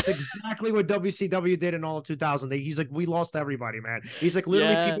 And that's exactly what WCW did in all of 2000. He's like, we lost everybody, man. He's like,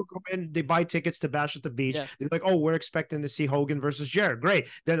 literally people come in, they buy tickets to Bash at the Beach. They're like, oh, we're expecting to see Hogan versus Jarrett. Great.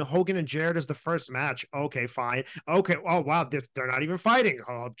 Then Hogan and Jarrett is the first match. Okay, fine. Okay. Oh, wow. They're not even fighting.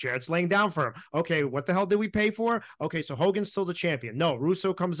 Oh, Jarrett's laying down for him. Okay. What the hell did we pay for? Okay. So Hogan's still the champion. No,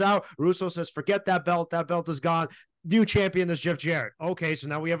 Russo comes out. Russo says, forget that belt. That belt is gone. New champion is Jeff Jarrett. Okay, so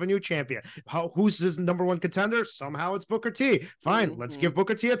now we have a new champion. Who's his number one contender? Somehow it's Booker T. Fine, let's give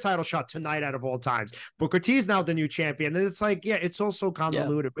Booker T a title shot tonight out of all times. Booker T is now the new champion. And it's like, it's also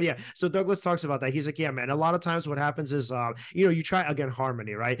convoluted. But so Douglas talks about that. He's like, yeah, man, a lot of times what happens is, you know, you try, again,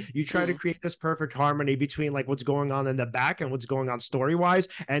 harmony, right? You try to create this perfect harmony between like what's going on in the back and what's going on story-wise,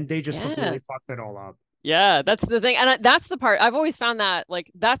 and they just completely fucked it all up. Yeah, that's the thing. And that's the part I've always found that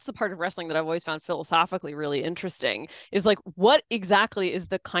like, that's the part of wrestling that I've always found philosophically really interesting is like, what exactly is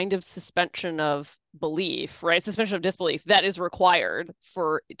the kind of suspension of belief, right? Suspension of disbelief that is required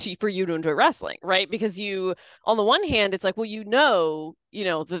for you to enjoy wrestling, right? Because you, on the one hand, it's like, well, you know,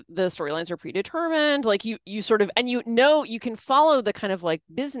 the storylines are predetermined, like you sort of, and you can follow the kind of like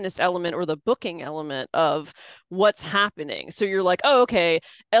business element or the booking element of what's happening. So you're like, oh, okay,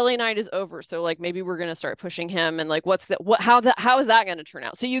 LA Knight is over, so like maybe we're going to start pushing him, and like how is that going to turn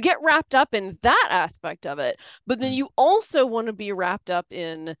out? So you get wrapped up in that aspect of it, but then you also want to be wrapped up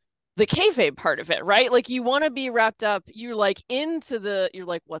in the kayfabe part of it, right? Like you want to be wrapped up, you're like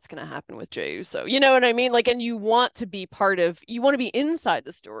what's going to happen with Jey Uso? You know what I mean? Like, and you want to be inside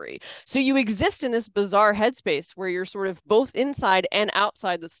the story. So you exist in this bizarre headspace where you're sort of both inside and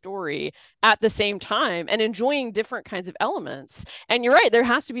outside the story at the same time and enjoying different kinds of elements. And you're right, there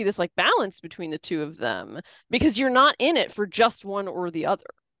has to be this like balance between the two of them because you're not in it for just one or the other.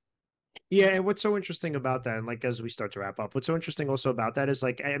 Yeah, and what's so interesting about that, and like as we start to wrap up, what's so interesting also about that is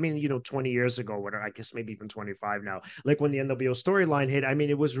like, I mean, 20 years ago, or I guess maybe even 25 now, like when the NWO storyline hit, I mean,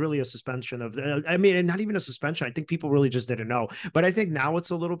 it was really a suspension of, and not even a suspension. I think people really just didn't know. But I think now it's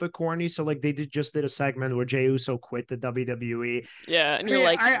a little bit corny. So like they just did a segment where Jey Uso quit the WWE. Yeah, and you're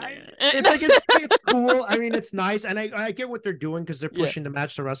like, it's like it's cool. I mean, it's nice, and I get what they're doing because they're pushing the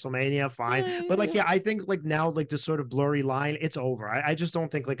match to WrestleMania, fine. But like, I think like now like this sort of blurry line, it's over. I just don't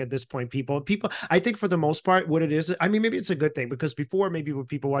think like at this point people, I think for the most part, what it is, I mean, maybe it's a good thing because before, maybe when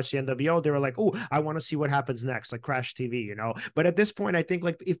people watch the NWO, they were like, oh, I want to see what happens next, like Crash TV, But at this point, I think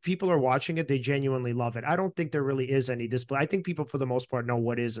like if people are watching it, they genuinely love it. I don't think there really is any display. I think people for the most part know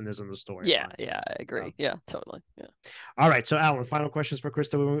what is and isn't the story. Yeah, I agree. Yeah, totally. Yeah. All right. So Alan, final questions for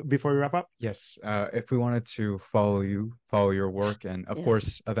Krista before we wrap up? Yes. If we wanted to follow your work, and of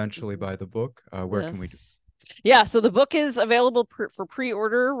course, eventually buy the book, where can we do? Yeah, so the book is available for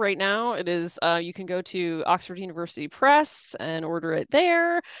pre-order right now. It is, you can go to Oxford University Press and order it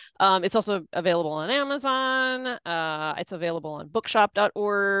there. It's also available on Amazon. It's available on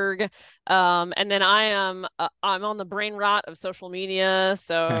bookshop.org. And then I'm on the brain rot of social media.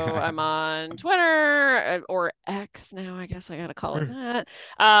 So I'm on Twitter or X now, I guess I got to call it that.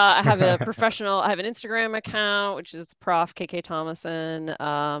 I have an Instagram account, which is Prof. KK Thomason.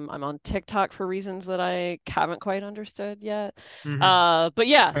 I'm on TikTok for reasons that I haven't quite understood yet. But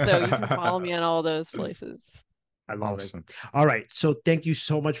yeah, so you can follow me on all those places. I love Awesome. it. All right. So thank you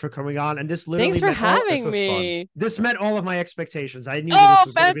so much for coming on. And this literally Thanks for having was fun. me. this met all of my expectations. I knew that this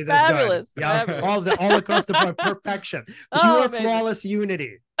was going to be this fabulous. good. Yeah, Fabulous. all across the board, perfection, Oh, pure amazing. flawless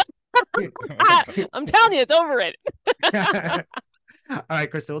unity. I'm telling you, it's over it. All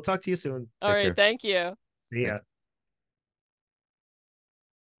right, Krista, we'll talk to you soon. All right, care. thank you. See ya.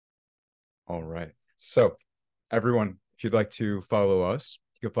 All right. So, everyone, if you'd like to follow us,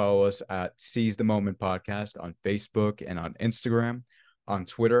 you can follow us at Seize the Moment Podcast on Facebook and on Instagram. On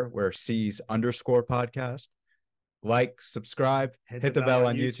Twitter, we're Seize_podcast. Like, subscribe, hit the bell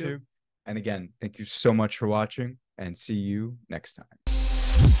on YouTube. And again, thank you so much for watching, and see you next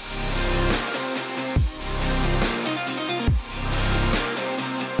time.